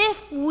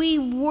if we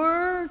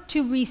were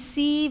to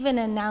receive an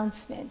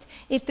announcement,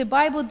 if the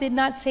Bible did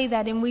not say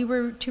that and we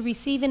were to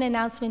receive an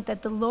announcement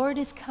that the Lord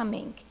is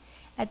coming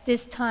at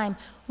this time,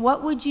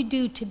 what would you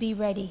do to be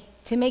ready?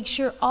 To make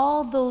sure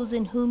all those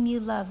in whom you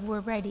love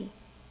were ready?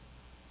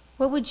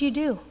 What would you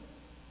do?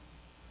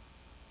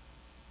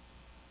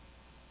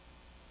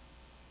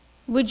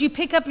 Would you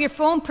pick up your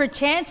phone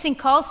perchance and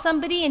call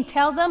somebody and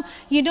tell them,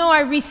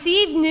 I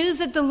received news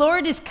that the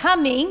Lord is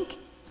coming?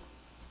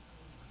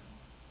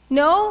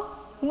 No?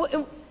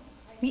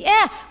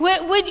 Yeah.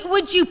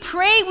 Would you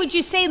pray? Would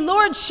you say,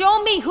 Lord,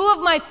 show me who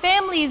of my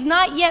family is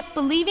not yet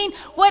believing?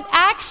 What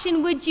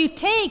action would you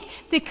take?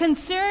 The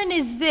concern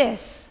is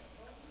this.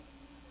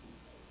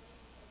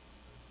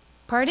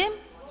 Pardon?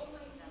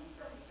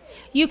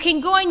 You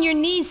can go on your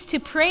knees to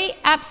pray,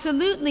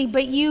 absolutely,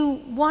 but you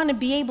want to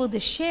be able to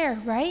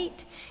share,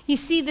 right? You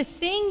see, the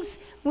things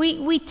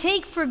we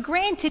take for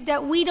granted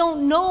that we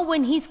don't know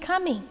when he's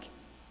coming.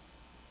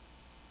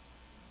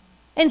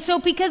 And so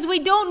because we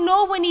don't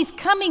know when he's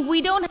coming, we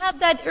don't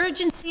have that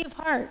urgency of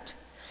heart.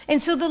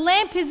 And so the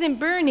lamp isn't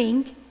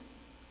burning.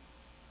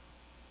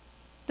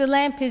 The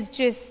lamp is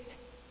just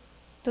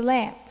the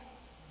lamp.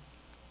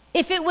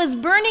 If it was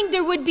burning,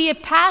 there would be a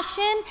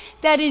passion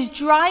that is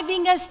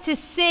driving us to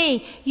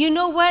say, you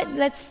know what?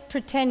 Let's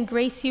pretend,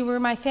 Grace, you were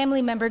my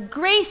family member.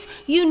 Grace,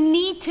 you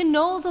need to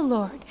know the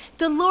Lord.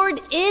 The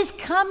Lord is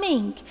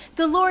coming.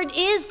 The Lord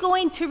is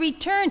going to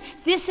return.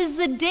 This is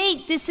the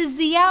date. This is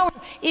the hour.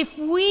 If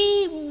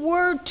we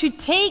were to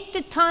take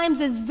the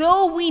times as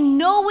though we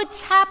know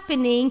it's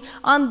happening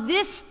on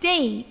this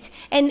date,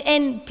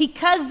 and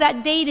because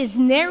that date is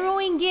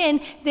narrowing in,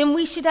 then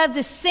we should have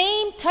the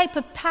same type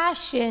of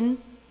passion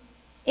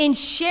in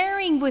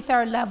sharing with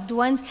our loved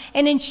ones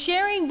and in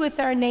sharing with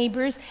our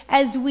neighbors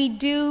as we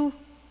do,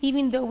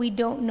 even though we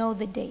don't know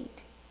the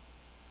date.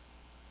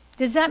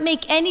 Does that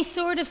make any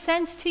sort of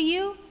sense to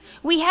you?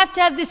 We have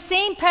to have the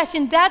same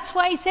passion. That's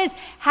why he says,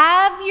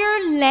 have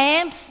your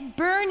lamps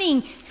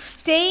burning.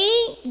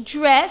 Stay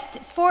dressed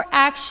for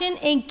action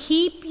and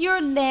keep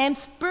your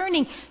lamps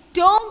burning.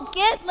 Don't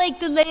get like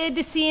the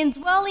Laodiceans,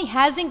 well, he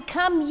hasn't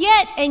come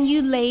yet, and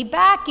you lay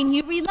back and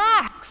you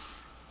relax.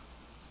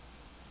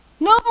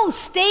 No,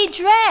 stay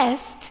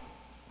dressed.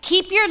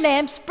 Keep your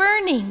lamps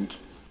burning.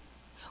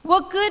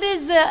 What good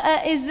is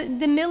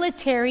the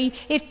military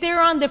if they're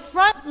on the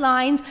front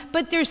lines,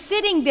 but they're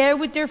sitting there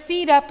with their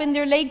feet up and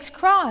their legs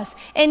crossed?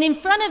 And in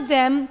front of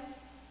them,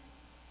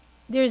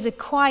 there's a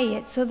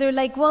quiet. So they're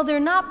like, well, they're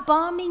not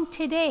bombing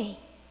today,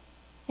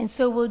 and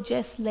so we'll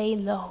just lay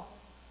low.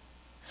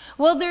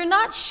 Well, they're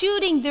not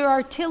shooting their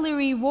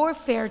artillery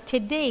warfare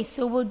today,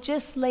 so we'll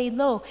just lay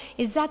low.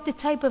 Is that the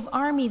type of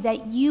army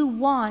that you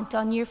want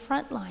on your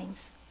front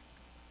lines?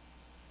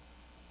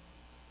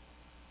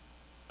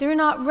 They're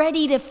not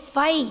ready to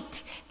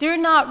fight. They're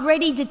not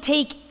ready to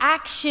take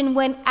action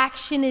when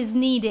action is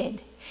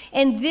needed.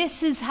 And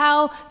this is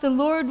how the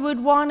Lord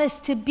would want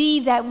us to be,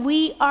 that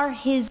we are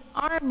his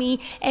army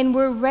and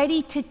we're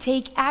ready to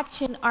take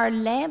action. Our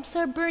lamps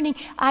are burning.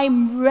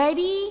 I'm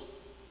ready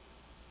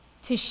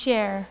to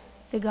share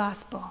the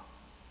gospel.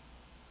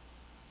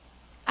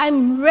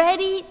 I'm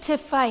ready to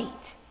fight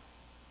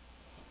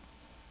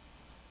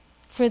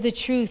for the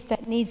truth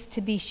that needs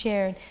to be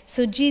shared.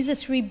 So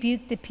Jesus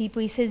rebuked the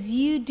people. He says,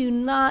 you do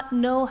not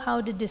know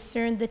how to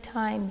discern the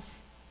times.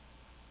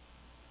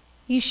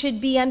 You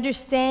should be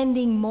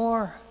understanding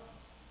more.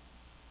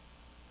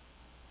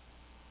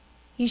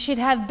 You should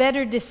have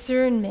better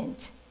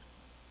discernment.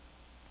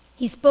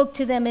 He spoke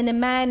to them in a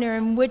manner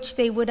in which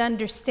they would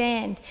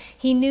understand.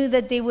 He knew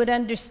that they would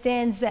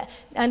understand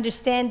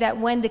that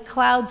when the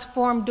clouds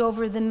formed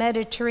over the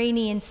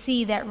Mediterranean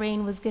Sea, that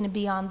rain was going to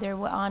be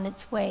on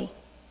its way.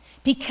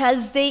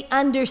 Because they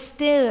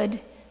understood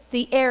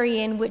the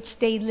area in which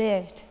they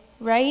lived,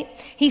 right?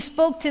 He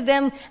spoke to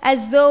them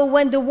as though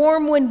when the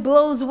warm wind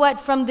blows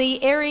from the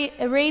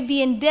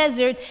Arabian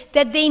desert,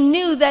 that they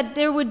knew that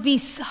there would be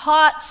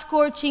hot,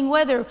 scorching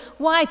weather.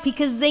 Why?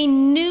 Because they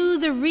knew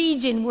the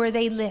region where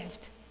they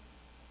lived.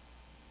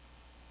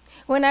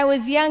 When I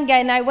was young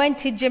and I went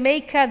to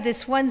Jamaica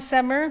this one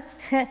summer,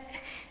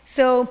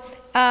 so,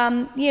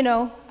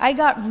 I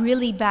got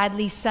really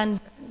badly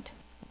sunburned.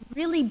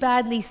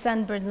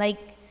 Like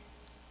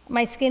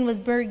my skin was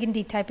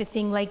burgundy type of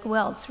thing, like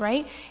welts,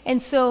 right?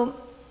 And so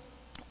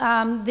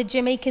the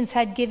Jamaicans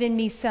had given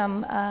me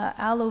some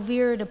aloe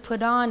vera to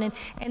put on,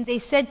 and they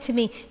said to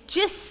me,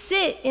 just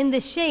sit in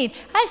the shade.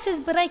 I says,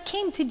 but I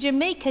came to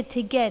Jamaica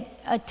to get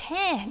a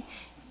tan.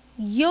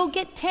 You'll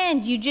get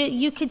tanned.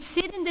 You could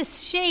sit in the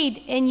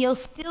shade and you'll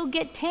still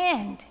get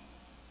tanned.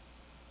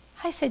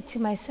 I said to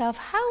myself,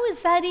 how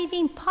is that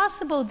even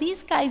possible?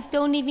 These guys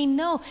don't even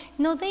know.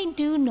 No, they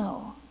do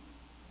know.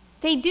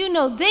 They do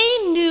know. They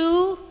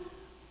knew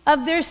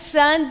of their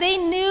son. They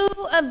knew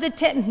of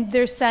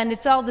their son.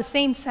 It's all the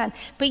same son.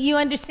 But you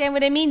understand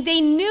what I mean?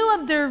 They knew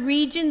of their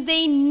region.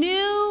 They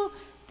knew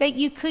that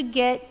you could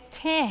get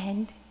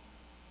tanned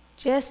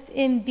just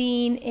in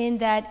being in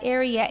that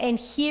area. And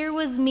here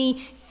was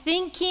me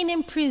thinking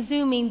and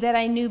presuming that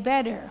I knew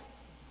better.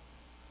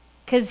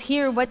 Because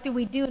here, what do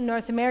we do in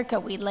North America?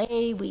 We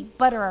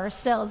butter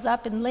ourselves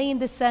up and lay in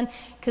the sun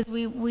because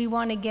we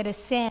want to get a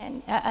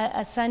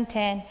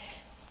suntan.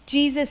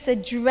 Jesus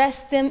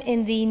addressed them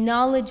in the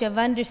knowledge of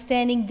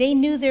understanding. They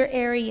knew their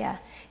area.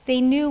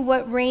 They knew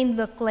what rain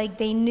looked like.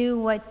 They knew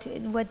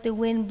what the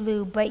wind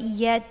blew. But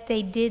yet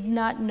they did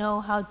not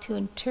know how to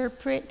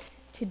interpret,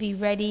 to be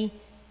ready,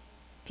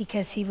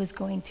 because he was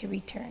going to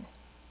return.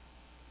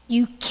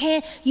 You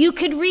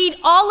could read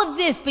all of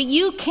this, but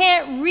you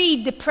can't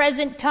read the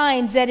present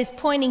times that is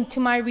pointing to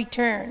my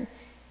return.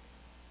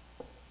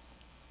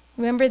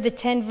 Remember the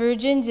 10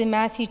 virgins in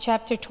Matthew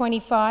chapter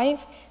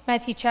 25?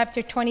 Matthew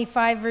chapter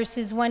 25,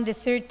 verses 1 to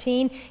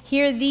 13.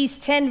 Here, these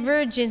 10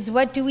 virgins,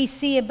 what do we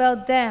see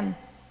about them?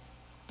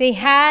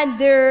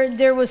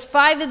 There was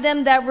 5 of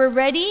them that were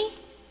ready,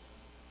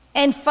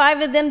 and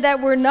 5 of them that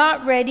were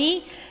not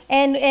ready.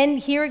 And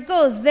here it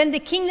goes. Then the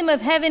kingdom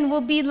of heaven will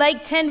be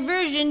like 10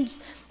 virgins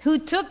who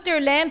took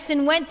their lamps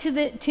and went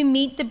to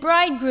meet the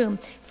bridegroom.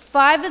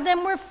 5 of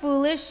them were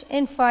foolish,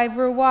 and 5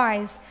 were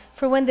wise.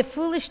 For when the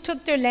foolish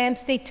took their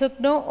lamps, they took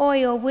no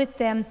oil with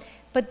them,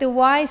 but the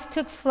wise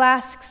took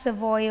flasks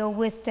of oil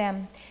with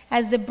them.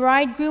 As the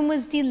bridegroom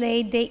was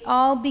delayed, they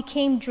all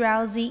became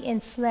drowsy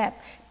and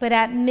slept. But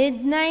at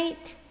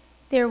midnight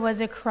there was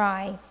a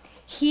cry,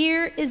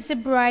 "Here is the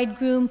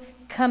bridegroom,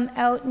 come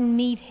out and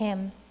meet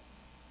him."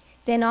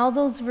 Then all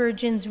those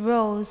virgins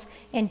rose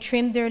and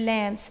trimmed their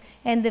lamps.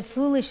 And the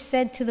foolish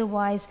said to the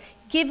wise,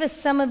 "Give us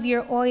some of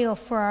your oil,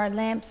 for our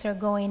lamps are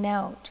going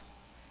out."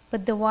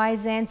 But the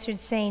wise answered,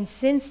 saying,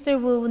 "Since there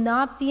will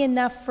not be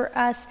enough for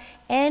us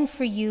and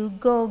for you,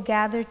 go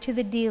gather to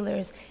the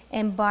dealers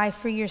and buy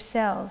for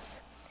yourselves."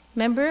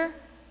 Remember?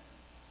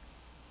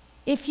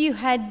 If you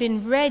had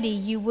been ready,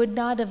 you would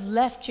not have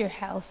left your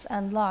house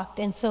unlocked.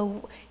 And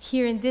so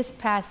here in this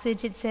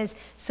passage it says,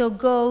 so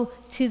go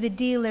to the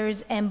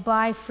dealers and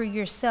buy for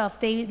yourself.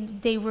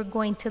 They were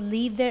going to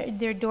leave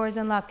their doors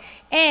unlocked.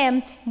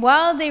 And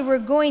while they were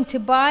going to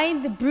buy,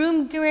 the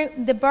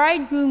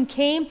bridegroom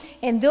came,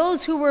 and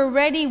those who were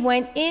ready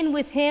went in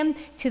with him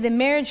to the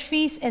marriage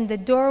feast, and the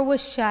door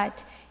was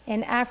shut.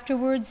 And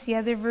afterwards the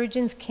other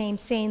virgins came,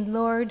 saying,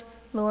 "Lord,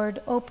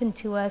 Lord, open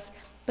to us."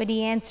 But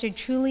he answered,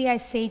 "Truly I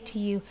say to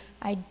you,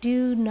 I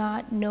do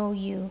not know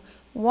you.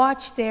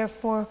 Watch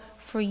therefore,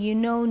 for you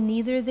know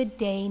neither the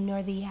day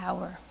nor the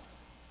hour."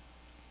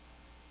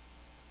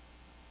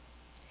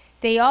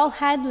 They all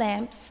had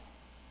lamps.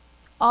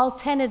 All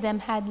 10 of them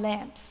had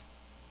lamps.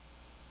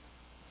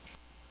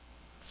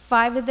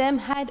 5 of them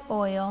had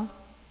oil.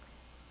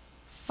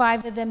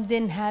 5 of them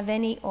didn't have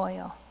any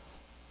oil.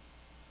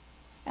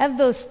 Of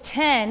those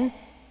 10,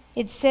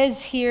 it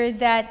says here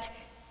that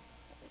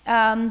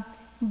and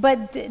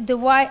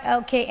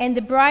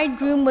the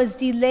bridegroom was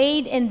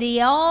delayed, and they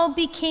all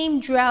became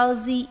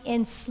drowsy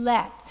and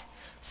slept.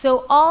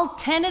 So all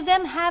 10 of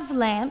them have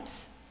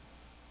lamps,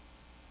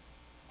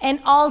 and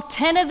all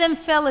 10 of them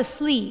fell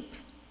asleep.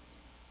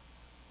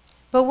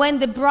 But when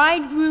the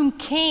bridegroom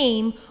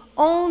came,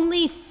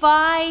 only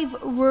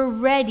 5 were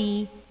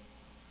ready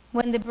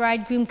when the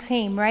bridegroom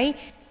came, right?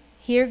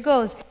 Here it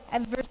goes,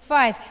 at verse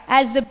 5.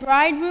 As the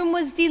bridegroom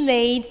was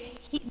delayed,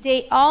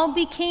 they all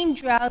became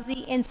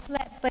drowsy and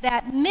slept. But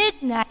at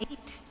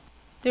midnight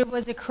there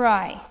was a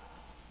cry,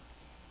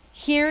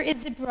 "Here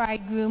is the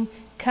bridegroom,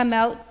 come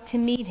out to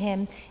meet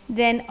him."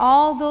 Then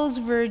all those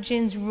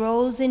virgins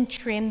rose and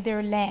trimmed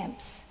their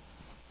lamps.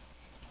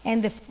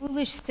 And the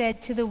foolish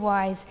said to the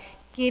wise,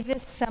 "Give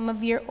us some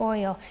of your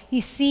oil."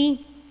 You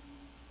see,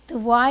 the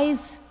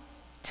wise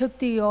took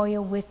the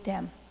oil with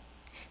them.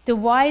 The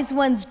wise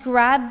ones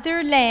grabbed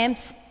their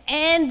lamps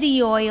and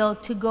the oil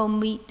to go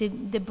meet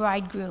the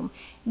bridegroom.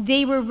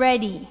 They were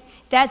ready.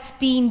 That's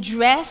being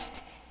dressed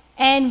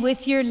and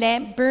with your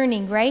lamp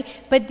burning, right?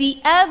 But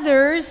the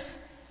others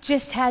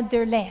just had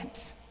their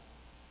lamps.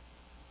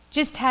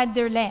 Just had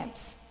their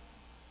lamps.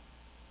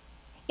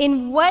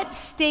 In what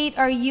state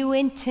are you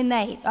in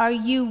tonight? Are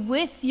you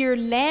with your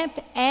lamp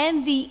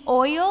and the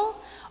oil,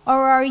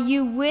 or are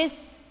you with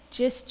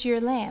just your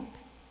lamp?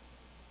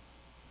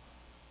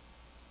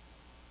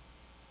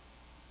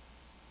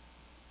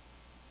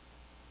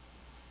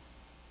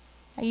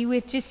 Are you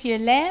with just your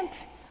lamp,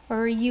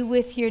 or are you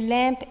with your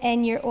lamp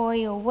and your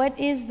oil? What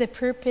is the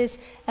purpose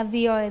of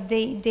the oil?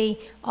 They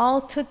all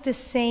took the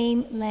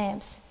same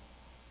lamps,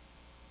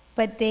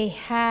 but they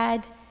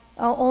had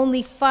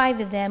only 5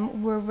 of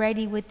them were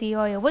ready with the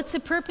oil. What's the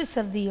purpose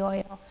of the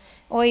oil?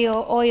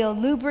 Oil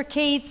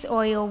lubricates,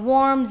 oil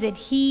warms, it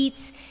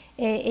heats,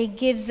 it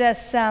gives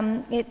us,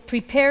 it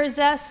prepares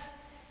us,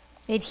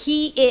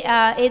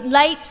 it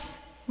lights.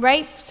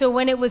 Right? So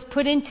when it was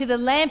put into the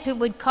lamp, it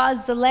would cause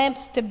the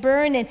lamps to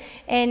burn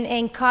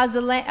and cause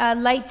a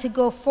light to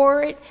go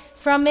forward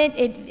from it.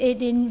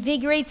 It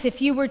invigorates.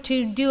 If you were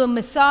to do a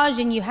massage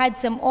and you had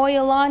some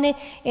oil on it,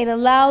 it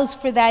allows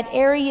for that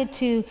area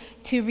to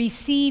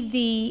receive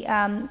the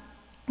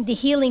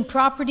healing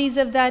properties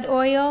of that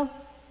oil.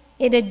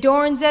 It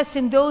adorns us.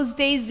 In those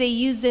days, they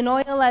used an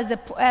oil as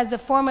a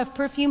form of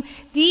perfume.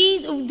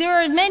 There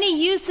are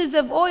many uses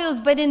of oils,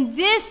 but in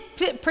this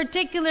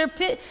particular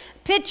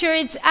picture,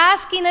 it's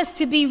asking us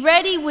to be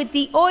ready with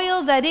the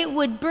oil that it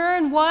would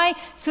burn. Why?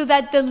 So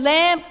that the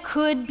lamp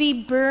could be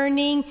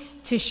burning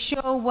to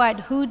show what?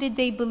 Who did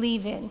they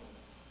believe in?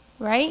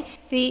 Right?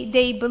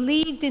 They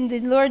believed in the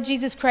Lord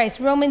Jesus Christ.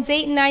 Romans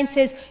 8:9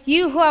 says,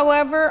 "You,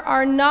 however,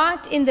 are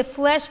not in the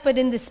flesh, but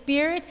in the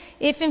Spirit,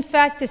 if in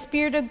fact the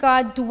Spirit of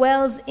God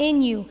dwells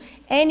in you.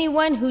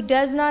 Anyone who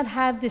does not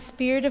have the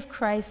Spirit of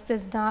Christ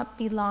does not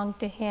belong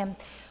to him."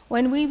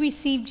 When we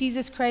receive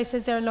Jesus Christ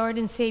as our Lord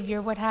and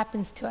Savior, what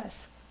happens to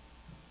us?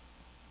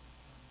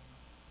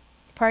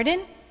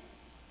 Pardon?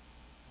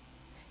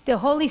 The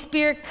Holy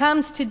Spirit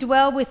comes to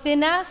dwell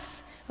within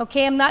us.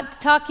 Okay, I'm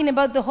not talking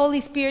about the Holy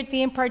Spirit,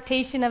 the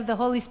impartation of the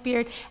Holy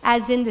Spirit,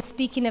 as in the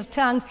speaking of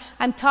tongues.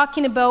 I'm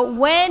talking about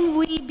when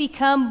we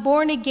become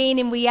born again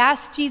and we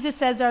ask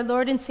Jesus as our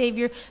Lord and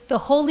Savior, the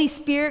Holy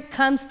Spirit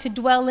comes to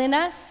dwell in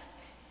us,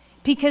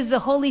 because the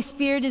Holy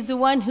Spirit is the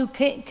one who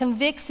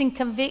convicts and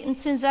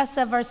convinces us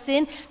of our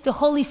sin. The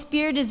Holy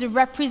Spirit is a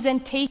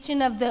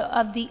representation of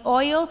the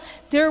oil.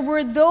 There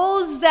were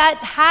those that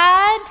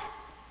had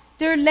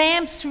their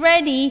lamps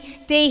ready.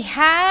 They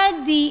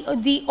had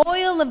the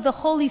oil of the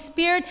Holy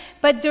Spirit,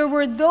 but there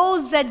were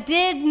those that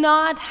did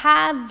not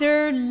have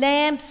their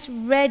lamps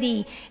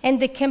ready. And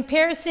the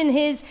comparison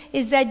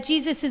is that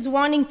Jesus is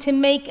wanting to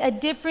make a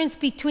difference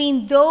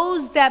between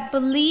those that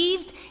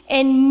believed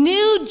and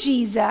knew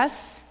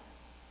Jesus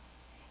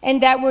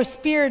and that were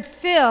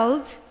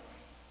Spirit-filled,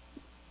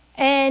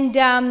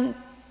 and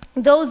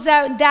those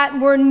that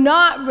were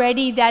not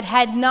ready, that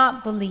had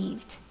not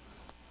believed.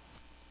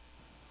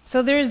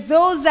 So there's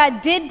those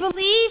that did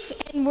believe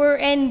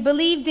and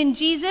believed in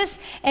Jesus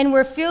and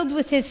were filled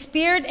with his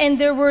Spirit, and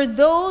there were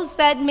those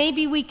that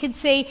maybe we could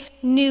say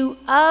knew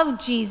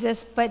of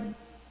Jesus but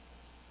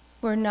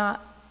were not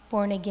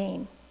born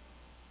again.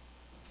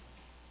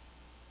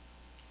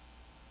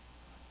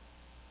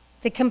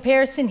 The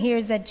comparison here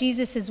is that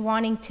Jesus is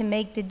wanting to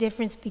make the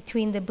difference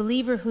between the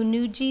believer who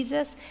knew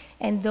Jesus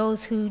and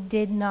those who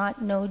did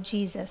not know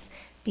Jesus.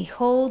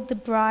 Behold, the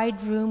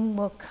bridegroom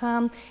will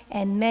come,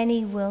 and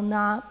many will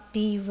not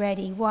be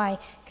ready. Why?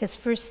 Because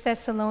 1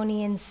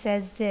 Thessalonians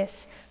says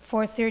this,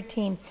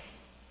 4:13.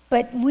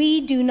 But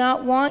we do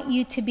not want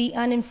you to be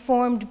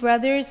uninformed,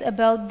 brothers,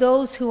 about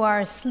those who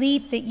are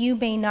asleep, that you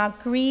may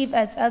not grieve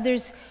as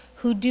others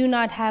who do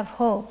not have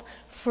hope.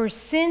 For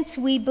since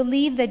we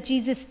believe that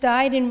Jesus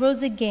died and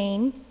rose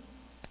again,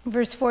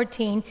 verse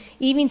 14,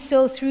 even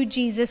so through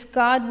Jesus,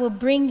 God will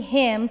bring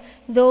him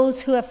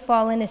those who have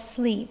fallen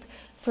asleep.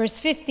 Verse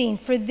 15,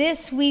 for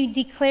this we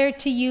declare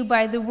to you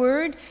by the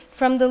word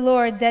from the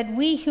Lord, that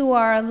we who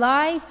are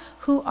alive,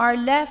 who are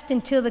left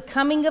until the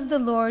coming of the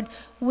Lord,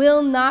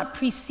 will not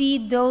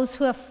precede those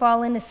who have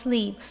fallen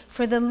asleep.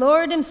 For the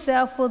Lord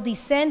himself will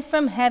descend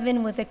from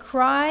heaven with a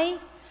cry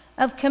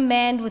of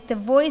command, with the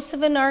voice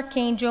of an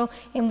archangel,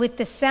 and with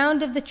the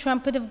sound of the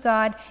trumpet of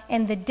God,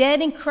 and the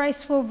dead in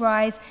Christ will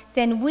rise.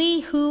 Then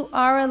we who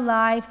are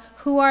alive,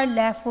 who are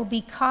left, will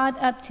be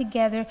caught up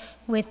together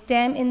with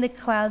them in the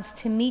clouds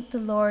to meet the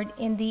Lord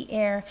in the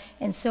air,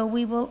 and so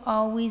we will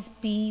always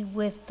be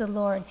with the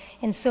Lord.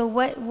 And so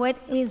what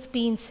is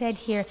being said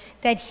here?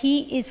 That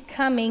he is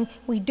coming.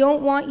 We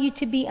don't want you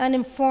to be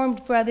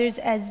uninformed, brothers,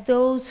 as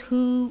those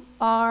who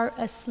are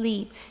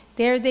asleep.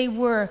 There they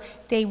were.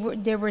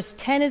 There was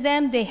 10 of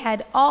them. They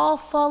had all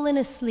fallen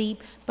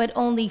asleep, but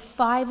only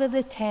 5 of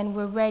the 10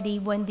 were ready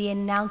when the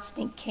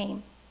announcement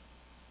came.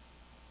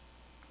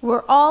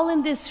 We're all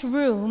in this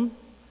room,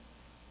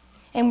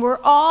 and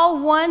we're all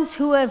ones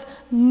who have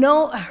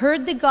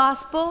heard the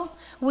gospel.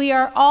 We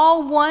are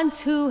all ones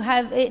who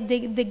have,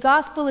 the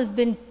gospel has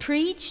been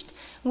preached.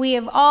 We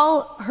have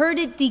all heard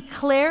it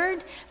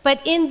declared,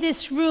 but in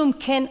this room,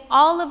 can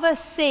all of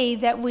us say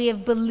that we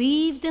have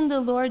believed in the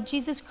Lord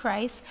Jesus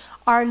Christ?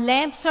 Our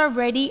lamps are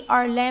ready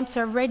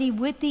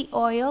with the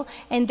oil,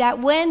 and that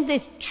when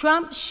the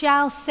trump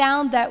shall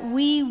sound, that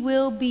we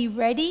will be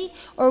ready,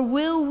 or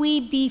will we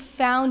be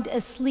found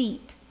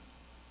asleep?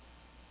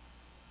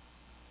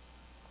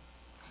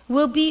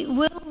 Will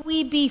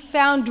we be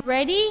found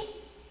ready?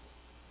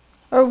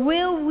 Or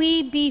will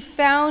we be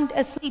found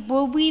asleep?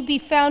 Will we be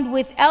found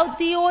without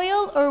the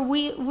oil? Or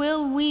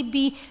will we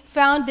be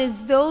found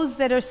as those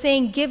that are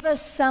saying, give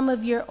us some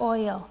of your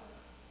oil?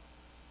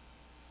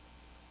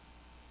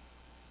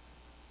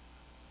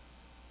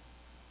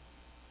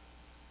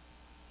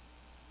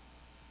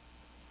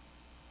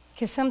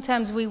 Because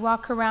sometimes we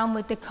walk around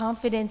with the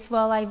confidence,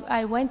 well,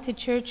 I went to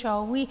church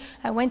all week.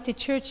 I went to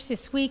church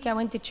this week. I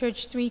went to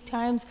church 3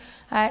 times.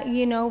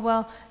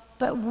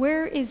 But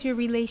where is your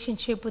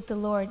relationship with the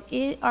Lord?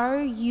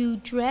 Are you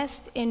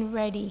dressed and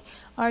ready?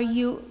 Are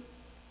you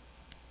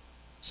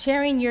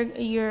sharing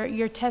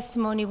your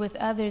testimony with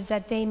others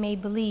that they may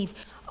believe?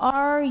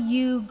 Are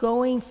you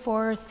going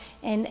forth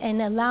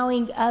and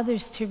allowing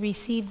others to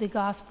receive the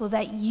gospel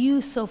that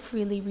you so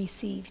freely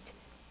received?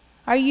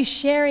 Are you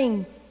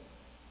sharing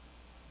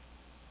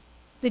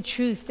the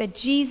truth that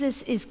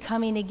Jesus is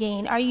coming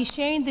again? Are you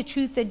sharing the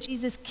truth that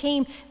Jesus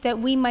came that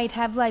we might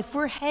have life?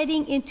 We're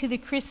heading into the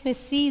Christmas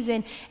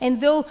season,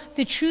 and though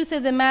the truth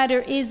of the matter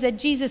is that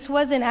Jesus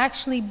wasn't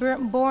actually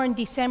born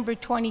December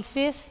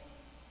 25th,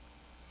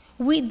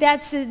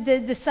 that's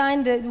the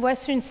sign that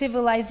Western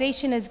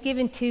civilization has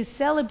given to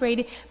celebrate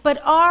it. But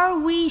are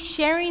we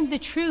sharing the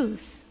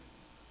truth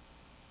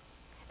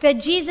that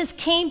Jesus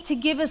came to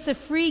give us a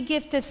free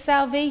gift of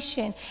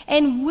salvation?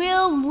 And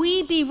will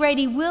we be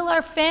ready? Will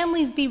our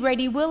families be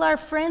ready? Will our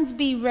friends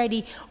be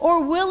ready?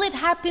 Or will it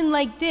happen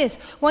like this?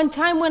 One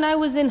time when I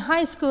was in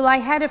high school, I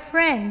had a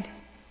friend,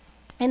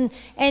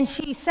 and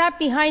she sat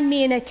behind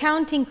me in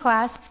accounting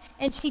class,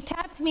 and she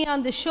tapped me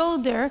on the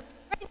shoulder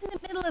right in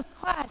the middle of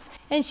class,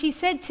 and she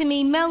said to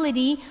me,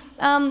 Melody,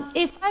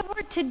 if I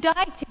were to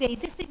die today,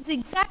 this is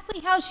exactly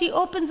how she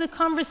opens a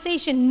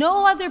conversation.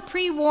 No other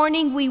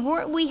pre-warning.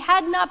 We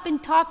had not been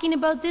talking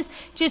about this.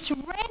 Just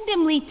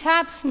randomly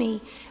taps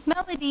me.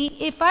 Melody,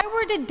 if I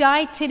were to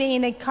die today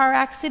in a car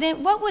accident,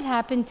 what would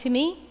happen to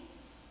me?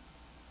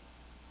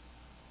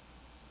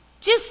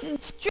 Just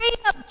straight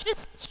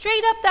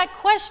up that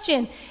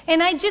question.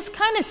 And I just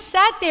kind of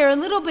sat there a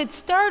little bit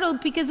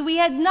startled because we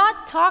had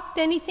not talked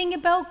anything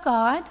about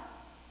God.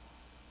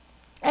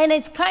 And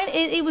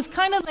it was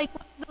kind of like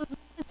one of those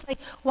moments like,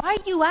 why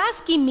are you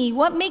asking me?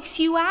 What makes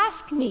you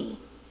ask me?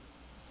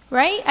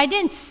 Right? I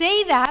didn't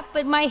say that,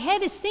 but my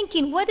head is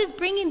thinking, what is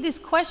bringing this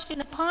question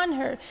upon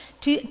her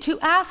to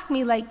ask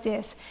me like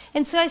this?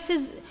 And so I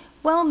says,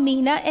 well,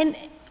 Mina, and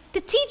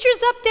the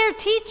teacher's up there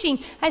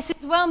teaching. I said,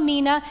 well,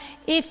 Mina,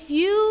 if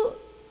you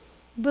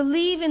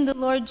believe in the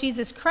Lord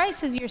Jesus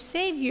Christ as your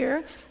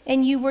Savior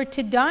and you were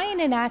to die in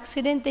an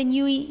accident, then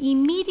you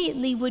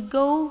immediately would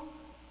go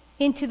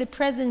into the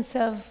presence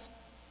of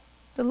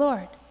the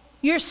Lord.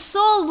 Your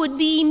soul would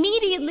be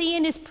immediately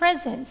in His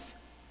presence.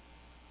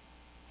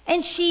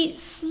 And she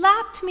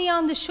slapped me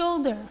on the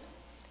shoulder.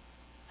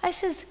 I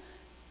says,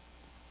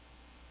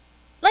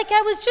 like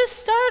I was just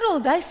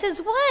startled. I says,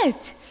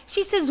 what?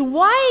 She says,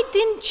 why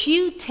didn't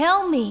you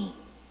tell me?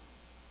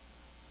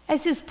 I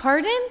says,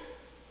 pardon?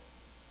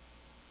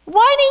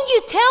 Why didn't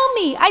you tell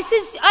me? I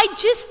says, I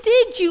just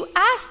did. You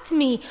asked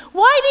me.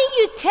 Why didn't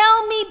you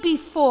tell me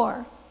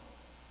before?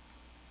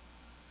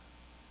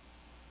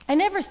 I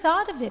never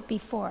thought of it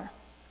before.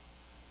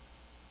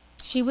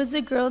 She was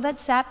the girl that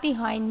sat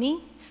behind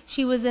me.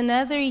 She was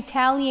another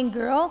Italian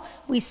girl.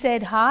 We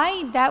said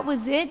hi. That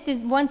was it.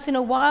 Once in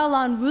a while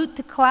en route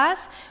to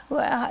class,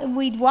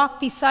 we'd walk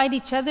beside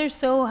each other.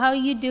 So how are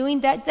you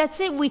doing? That's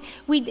it.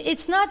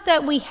 It's not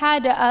that we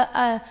had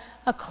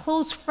a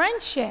close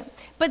friendship,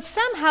 but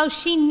somehow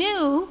she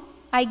knew,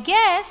 I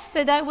guess,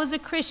 that I was a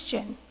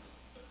Christian.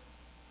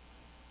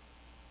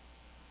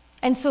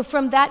 And so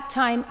from that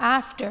time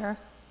after,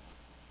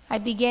 I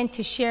began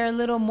to share a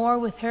little more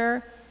with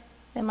her.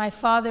 Then my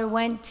father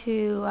went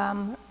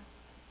to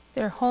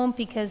their home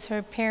because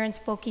her parents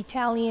spoke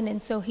Italian,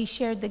 and so he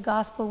shared the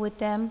gospel with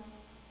them.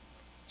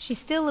 She's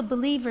still a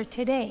believer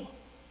today.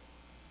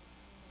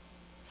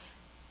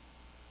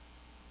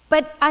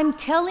 But I'm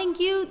telling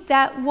you,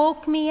 that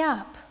woke me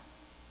up.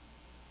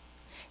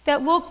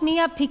 That woke me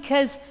up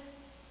because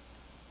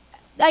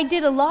I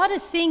did a lot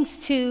of things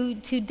to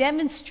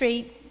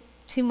demonstrate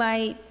to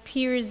my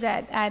peers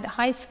at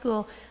high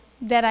school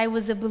that I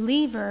was a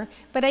believer,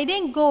 but I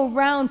didn't go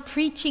around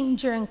preaching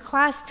during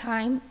class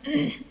time.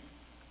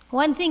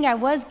 One thing I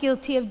was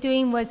guilty of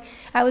doing was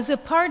I was a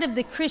part of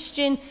the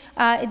Christian,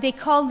 they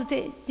called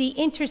it the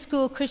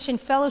Interschool Christian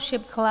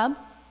Fellowship Club.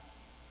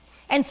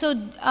 And so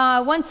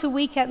once a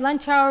week at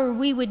lunch hour,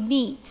 we would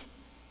meet.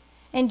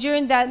 And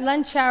during that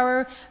lunch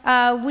hour,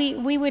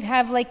 we would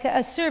have like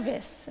a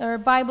service or a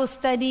Bible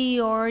study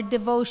or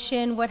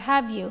devotion, what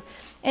have you.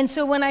 And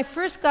so when I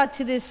first got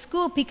to this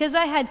school, because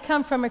I had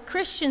come from a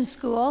Christian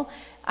school,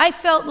 I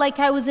felt like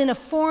I was in a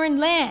foreign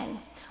land.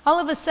 All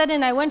of a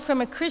sudden, I went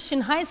from a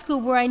Christian high school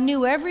where I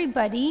knew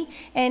everybody,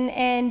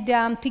 and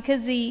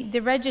because the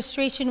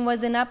registration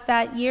wasn't up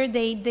that year,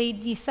 they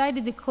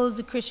decided to close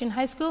the Christian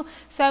high school.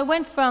 So I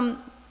went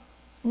from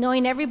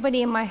knowing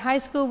everybody in my high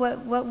school.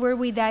 What were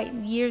we that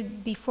year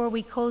before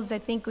we closed? I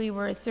think we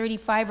were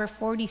 35 or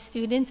 40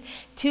 students,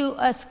 to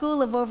a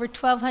school of over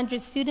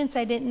 1,200 students.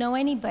 I didn't know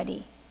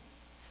anybody.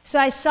 So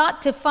I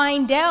sought to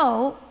find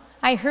out.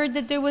 I heard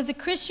that there was a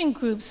Christian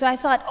group, so I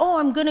thought, oh,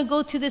 I'm going to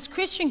go to this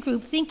Christian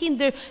group, thinking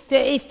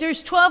if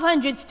there's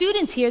 1,200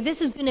 students here,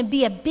 this is going to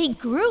be a big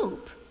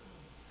group.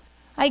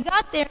 I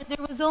got there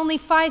was only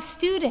 5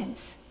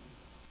 students.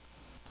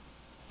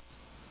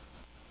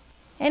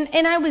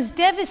 And I was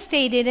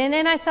devastated, and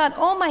then I thought,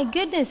 oh my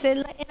goodness,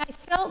 and I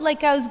felt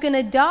like I was going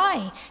to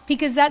die,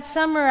 because that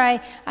summer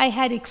I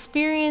had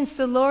experienced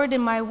the Lord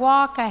in my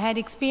walk. I had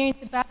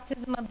experienced the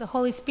baptism of the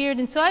Holy Spirit,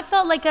 and so I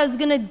felt like I was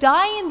going to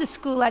die in the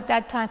school at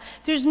that time.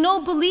 There's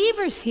no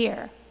believers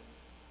here.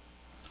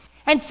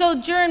 And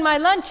so during my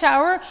lunch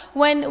hour,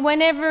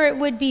 whenever it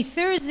would be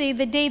Thursday,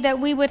 the day that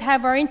we would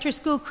have our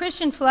inter-school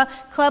Christian club,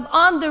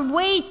 on the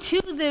way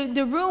to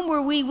the room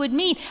where we would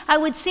meet, I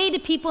would say to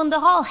people in the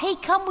hall, hey,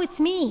 come with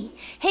me.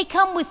 Hey,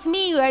 come with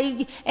me.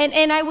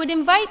 And I would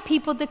invite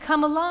people to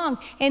come along.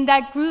 And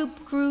that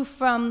group grew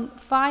from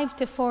 5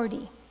 to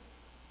 40.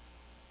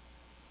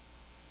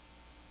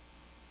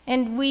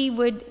 And we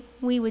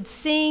would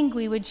sing,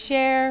 we would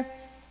share,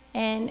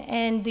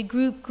 and the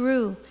group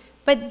grew.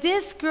 But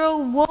this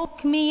girl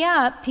woke me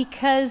up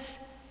because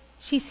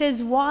she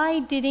says, why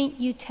didn't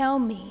you tell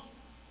me?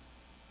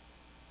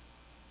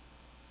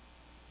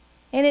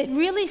 And it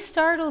really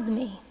startled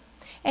me.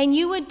 And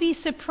you would be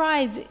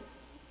surprised,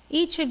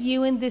 each of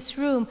you in this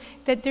room,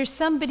 that there's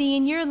somebody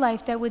in your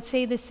life that would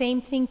say the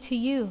same thing to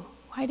you.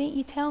 Why didn't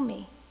you tell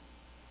me?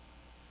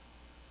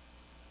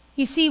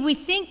 You see, we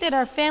think that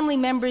our family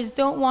members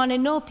don't want to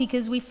know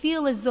because we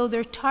feel as though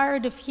they're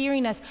tired of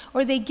hearing us,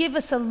 or they give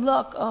us a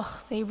look,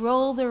 they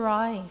roll their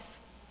eyes.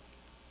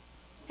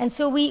 And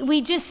so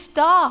we just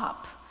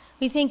stop.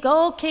 We think,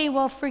 okay,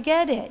 well,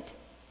 forget it.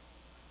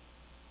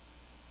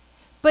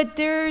 But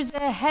there's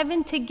a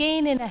heaven to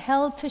gain and a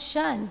hell to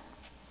shun.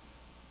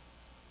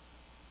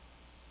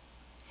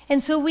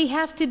 And so we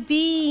have to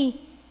be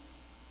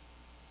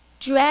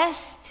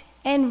dressed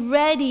and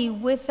ready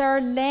with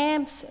our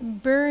lamps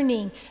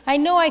burning. I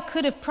know I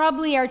could have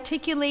probably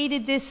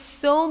articulated this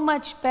so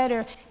much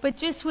better, but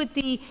just with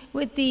the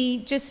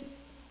just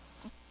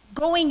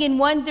going in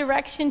one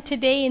direction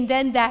today, and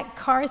then that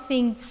car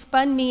thing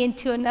spun me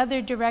into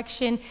another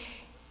direction.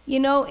 You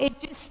know, it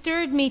just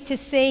stirred me to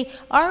say,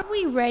 are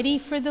we ready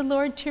for the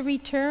Lord to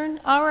return?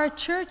 Are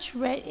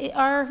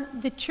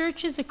the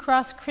churches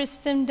across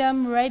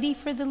Christendom ready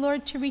for the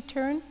Lord to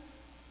return?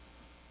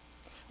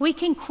 We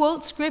can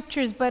quote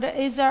scriptures, but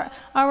are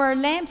our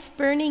lamps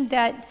burning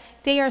that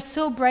they are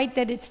so bright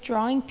that it's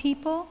drawing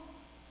people?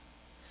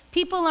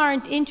 People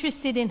aren't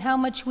interested in how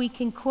much we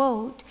can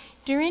quote.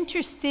 They're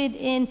interested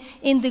in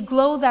the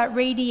glow that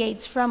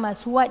radiates from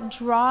us, what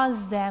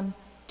draws them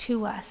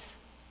to us.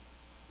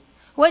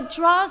 What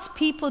draws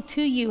people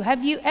to you?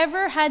 Have you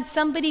ever had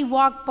somebody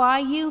walk by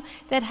you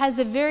that has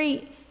a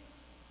very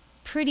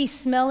pretty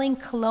smelling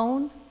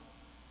cologne?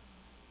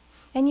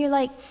 And you're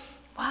like,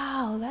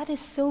 wow, that is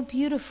so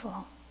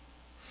beautiful.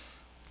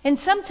 And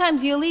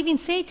sometimes you'll even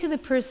say to the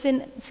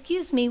person,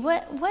 excuse me,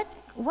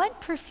 what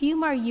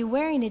perfume are you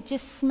wearing? It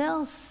just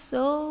smells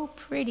so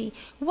pretty.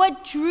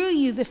 What drew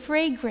you, the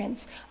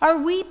fragrance? Are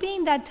we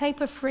being that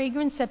type of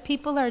fragrance that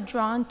people are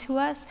drawn to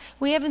us?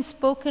 We haven't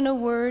spoken a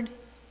word.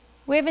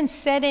 We haven't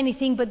said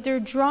anything, but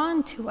they're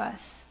drawn to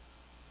us.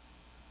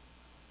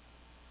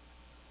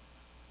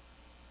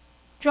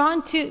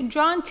 Drawn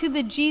to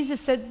the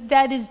Jesus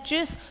that is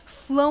just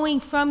flowing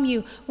from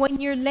you. When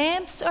your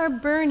lamps are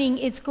burning,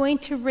 it's going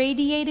to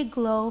radiate a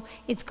glow.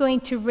 It's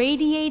going to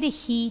radiate a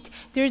heat.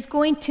 There's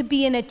going to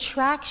be an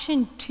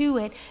attraction to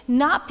it.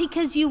 Not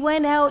because you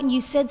went out and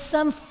you said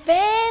some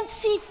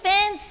fancy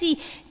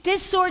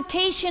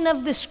dissertation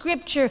of the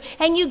scripture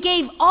and you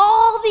gave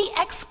all the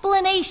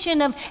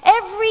explanation of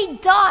every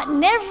dot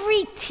and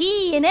every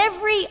T and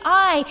every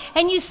I,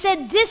 and you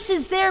said this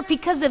is there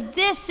because of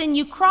this, and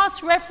you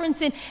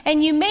cross-reference it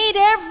and you made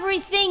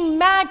everything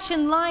match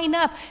and line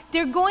up.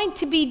 They're going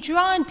to be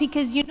drawn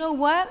because you know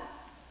what?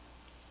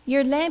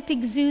 Your lamp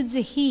exudes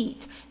a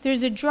heat.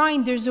 There's a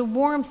drawing, there's a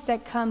warmth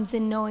that comes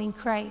in knowing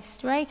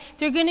Christ, right?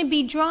 They're going to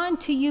be drawn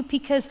to you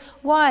because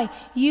why?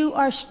 You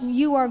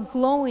are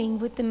glowing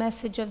with the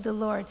message of the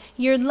Lord.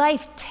 Your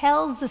life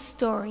tells a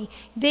story.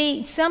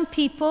 Some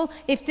people,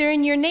 if they're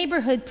in your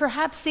neighborhood,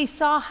 perhaps they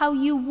saw how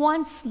you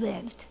once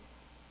lived,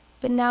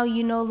 but now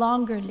you no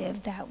longer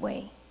live that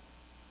way.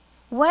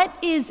 What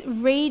is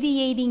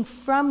radiating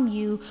from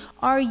you?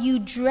 Are you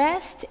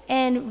dressed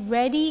and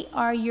ready?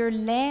 Are your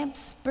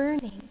lamps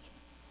burning?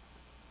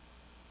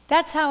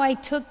 That's how I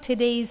took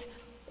today's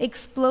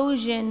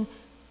explosion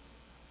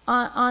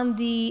on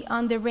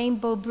the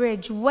Rainbow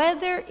Bridge.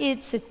 Whether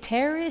it's a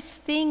terrorist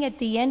thing at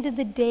the end of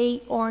the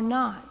day or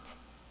not,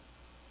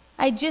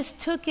 I just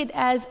took it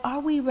as,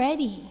 are we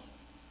ready?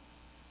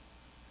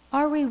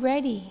 Are we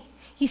ready?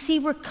 You see,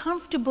 we're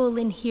comfortable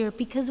in here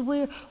because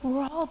we're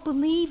all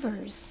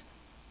believers.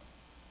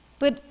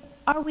 But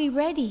are we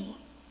ready?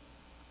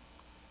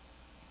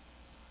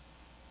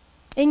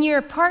 In your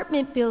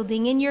apartment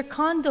building, in your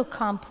condo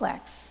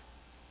complex,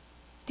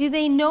 do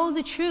they know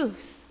the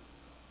truth?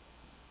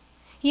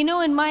 You know,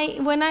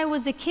 when I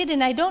was a kid,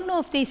 and I don't know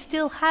if they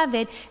still have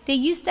it, they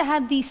used to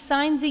have these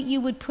signs that you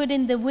would put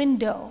in the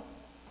window,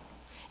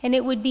 and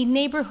it would be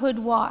neighborhood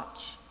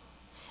watch.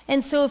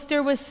 And so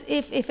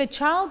if a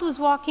child was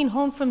walking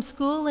home from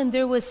school and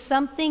there was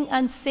something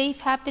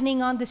unsafe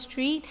happening on the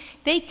street,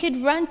 they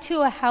could run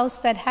to a house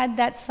that had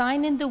that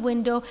sign in the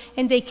window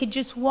and they could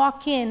just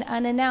walk in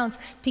unannounced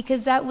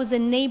because that was a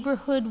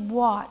neighborhood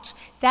watch.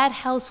 That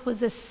house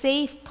was a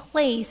safe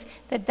place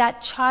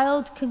that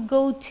child could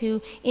go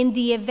to in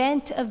the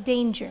event of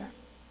danger.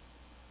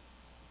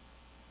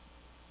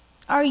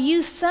 Are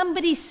you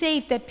somebody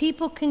safe that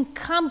people can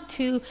come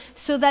to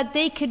so that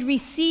they could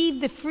receive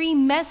the free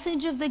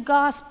message of the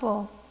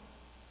gospel?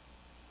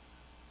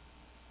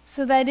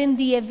 So that in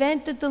the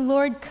event that the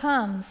Lord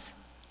comes,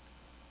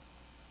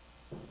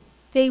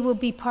 they will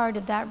be part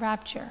of that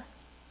rapture.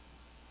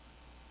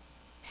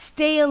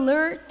 Stay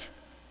alert.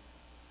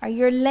 Are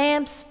your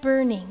lamps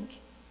burning?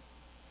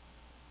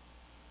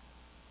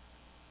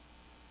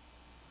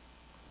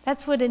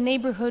 That's what a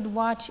neighborhood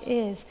watch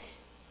is.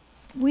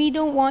 We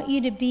don't want you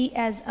to be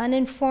as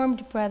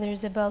uninformed,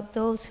 brothers, about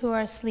those who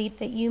are asleep,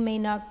 that you may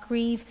not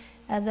grieve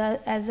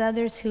as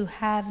others who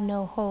have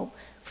no hope.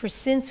 For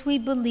since we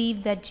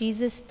believe that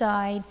Jesus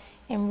died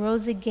and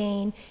rose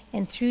again,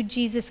 and through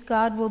Jesus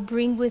God will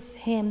bring with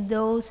him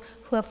those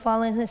who have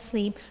fallen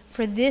asleep,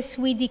 for this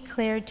we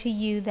declare to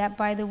you that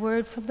by the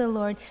word from the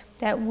Lord,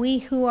 that we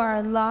who are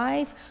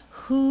alive,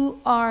 who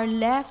are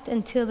left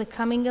until the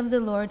coming of the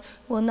Lord,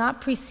 will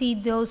not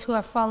precede those who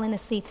have fallen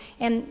asleep.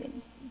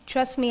 And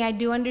trust me, I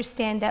do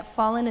understand that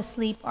fallen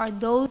asleep are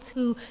those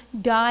who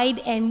died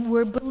and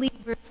were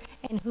believers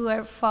and who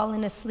are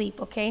fallen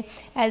asleep, okay?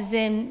 As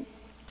in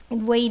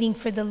waiting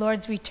for the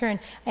Lord's return.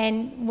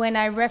 And when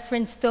I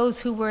referenced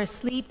those who were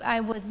asleep, I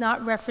was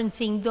not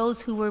referencing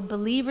those who were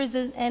believers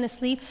and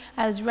asleep.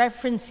 I was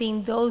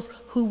referencing those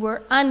who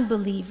were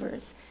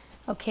unbelievers.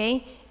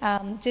 Okay?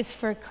 Just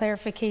for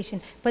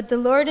clarification. But the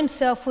Lord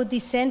himself will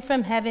descend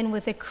from heaven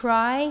with a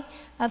cry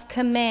of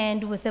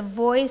command, with the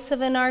voice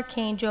of an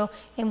archangel,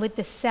 and with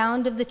the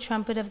sound of the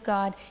trumpet of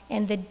God,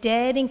 and the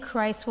dead in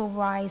Christ will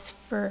rise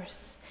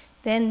first.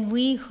 Then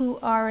we who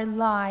are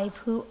alive,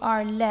 who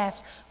are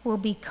left, will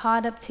be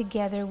caught up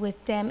together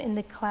with them in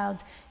the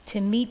clouds to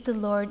meet the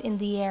Lord in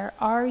the air.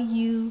 Are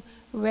you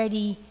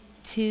ready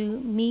to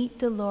meet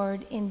the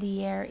Lord in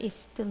the air? If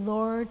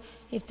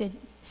the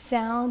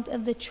sound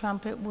of the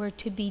trumpet were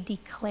to be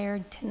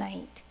declared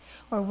tonight,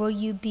 or will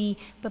you be,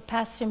 but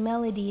Pastor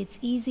Melody, it's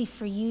easy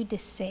for you to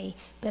say,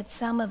 but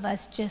some of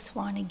us just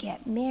want to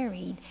get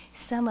married.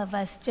 Some of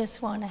us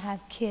just want to have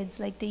kids,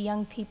 like the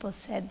young people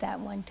said that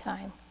one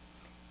time.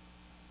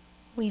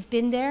 We've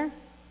been there.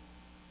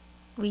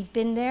 We've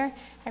been there.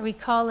 I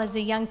recall as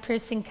a young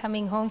person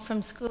coming home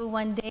from school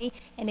one day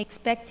and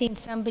expecting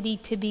somebody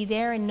to be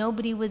there, and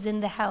nobody was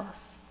in the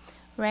house.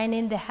 Ran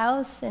in the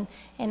house and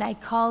I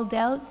called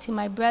out to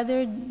my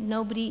brother.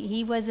 Nobody,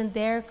 he wasn't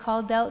there.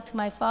 Called out to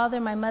my father,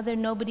 my mother.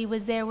 Nobody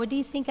was there. What do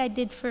you think I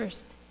did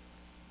first?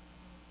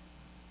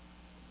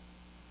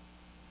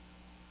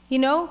 You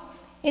know?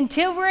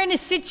 Until we're in a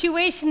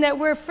situation that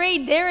we're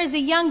afraid. There as a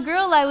young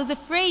girl, I was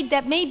afraid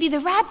that maybe the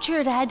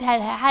rapture had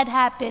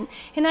happened.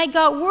 And I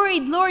got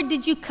worried. Lord,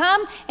 did you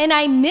come? And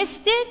I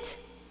missed it.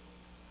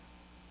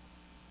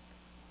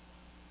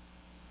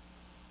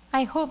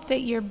 I hope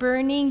that you're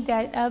burning,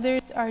 that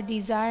others are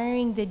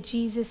desiring the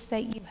Jesus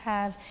that you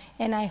have.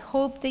 And I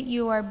hope that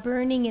you are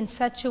burning in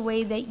such a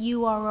way that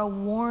you are a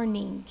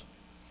warning,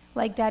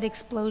 like that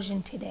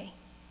explosion today.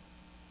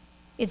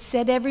 It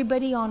set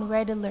everybody on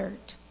red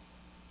alert.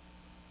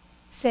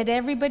 Set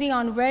everybody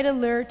on red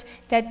alert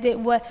that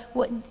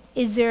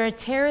is there a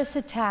terrorist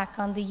attack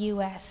on the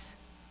U.S.?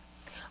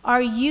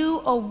 Are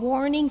you a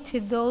warning to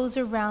those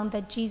around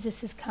that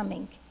Jesus is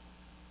coming?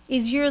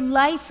 Is your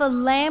life a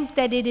lamp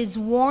that it is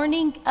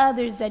warning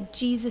others that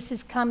Jesus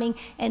is coming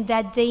and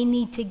that they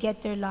need to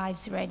get their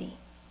lives ready?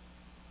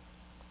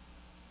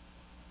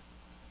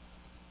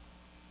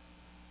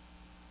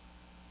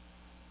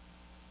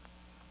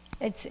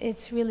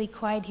 It's really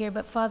quiet here,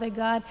 but Father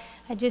God,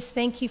 I just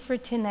thank you for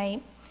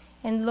tonight.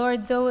 And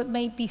Lord, though it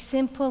may be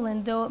simple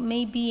and though it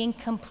may be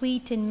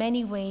incomplete in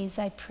many ways,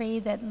 I pray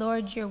that,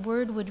 Lord, your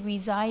word would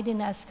reside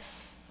in us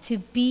to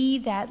be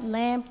that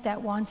lamp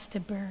that wants to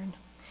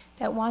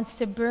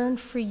burn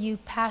for you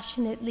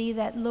passionately,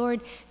 that,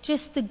 Lord,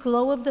 just the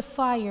glow of the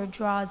fire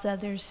draws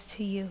others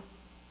to you.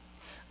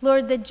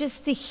 Lord, that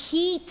just the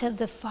heat of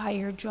the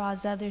fire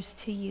draws others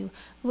to you.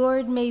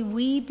 Lord, may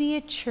we be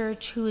a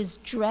church who is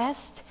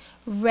dressed,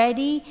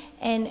 ready,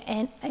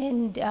 and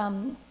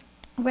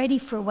ready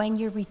for when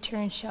your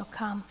return shall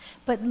come.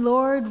 But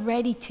Lord,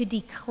 ready to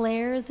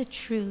declare the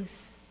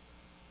truth,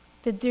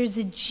 that there's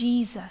a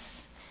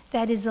Jesus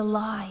that is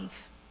alive.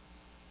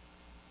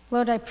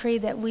 Lord, I pray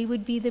that we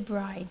would be the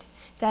bride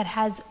that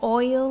has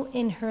oil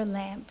in her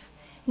lamp.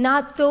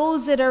 Not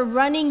those that are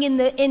running in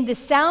the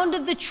sound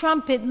of the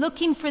trumpet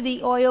looking for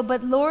the oil,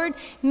 but Lord,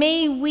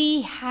 may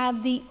we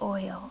have the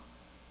oil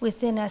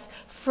within us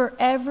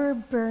forever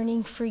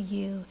burning for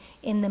you.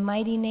 In the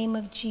mighty name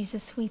of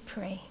Jesus we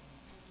pray.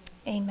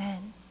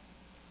 Amen.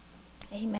 Amen.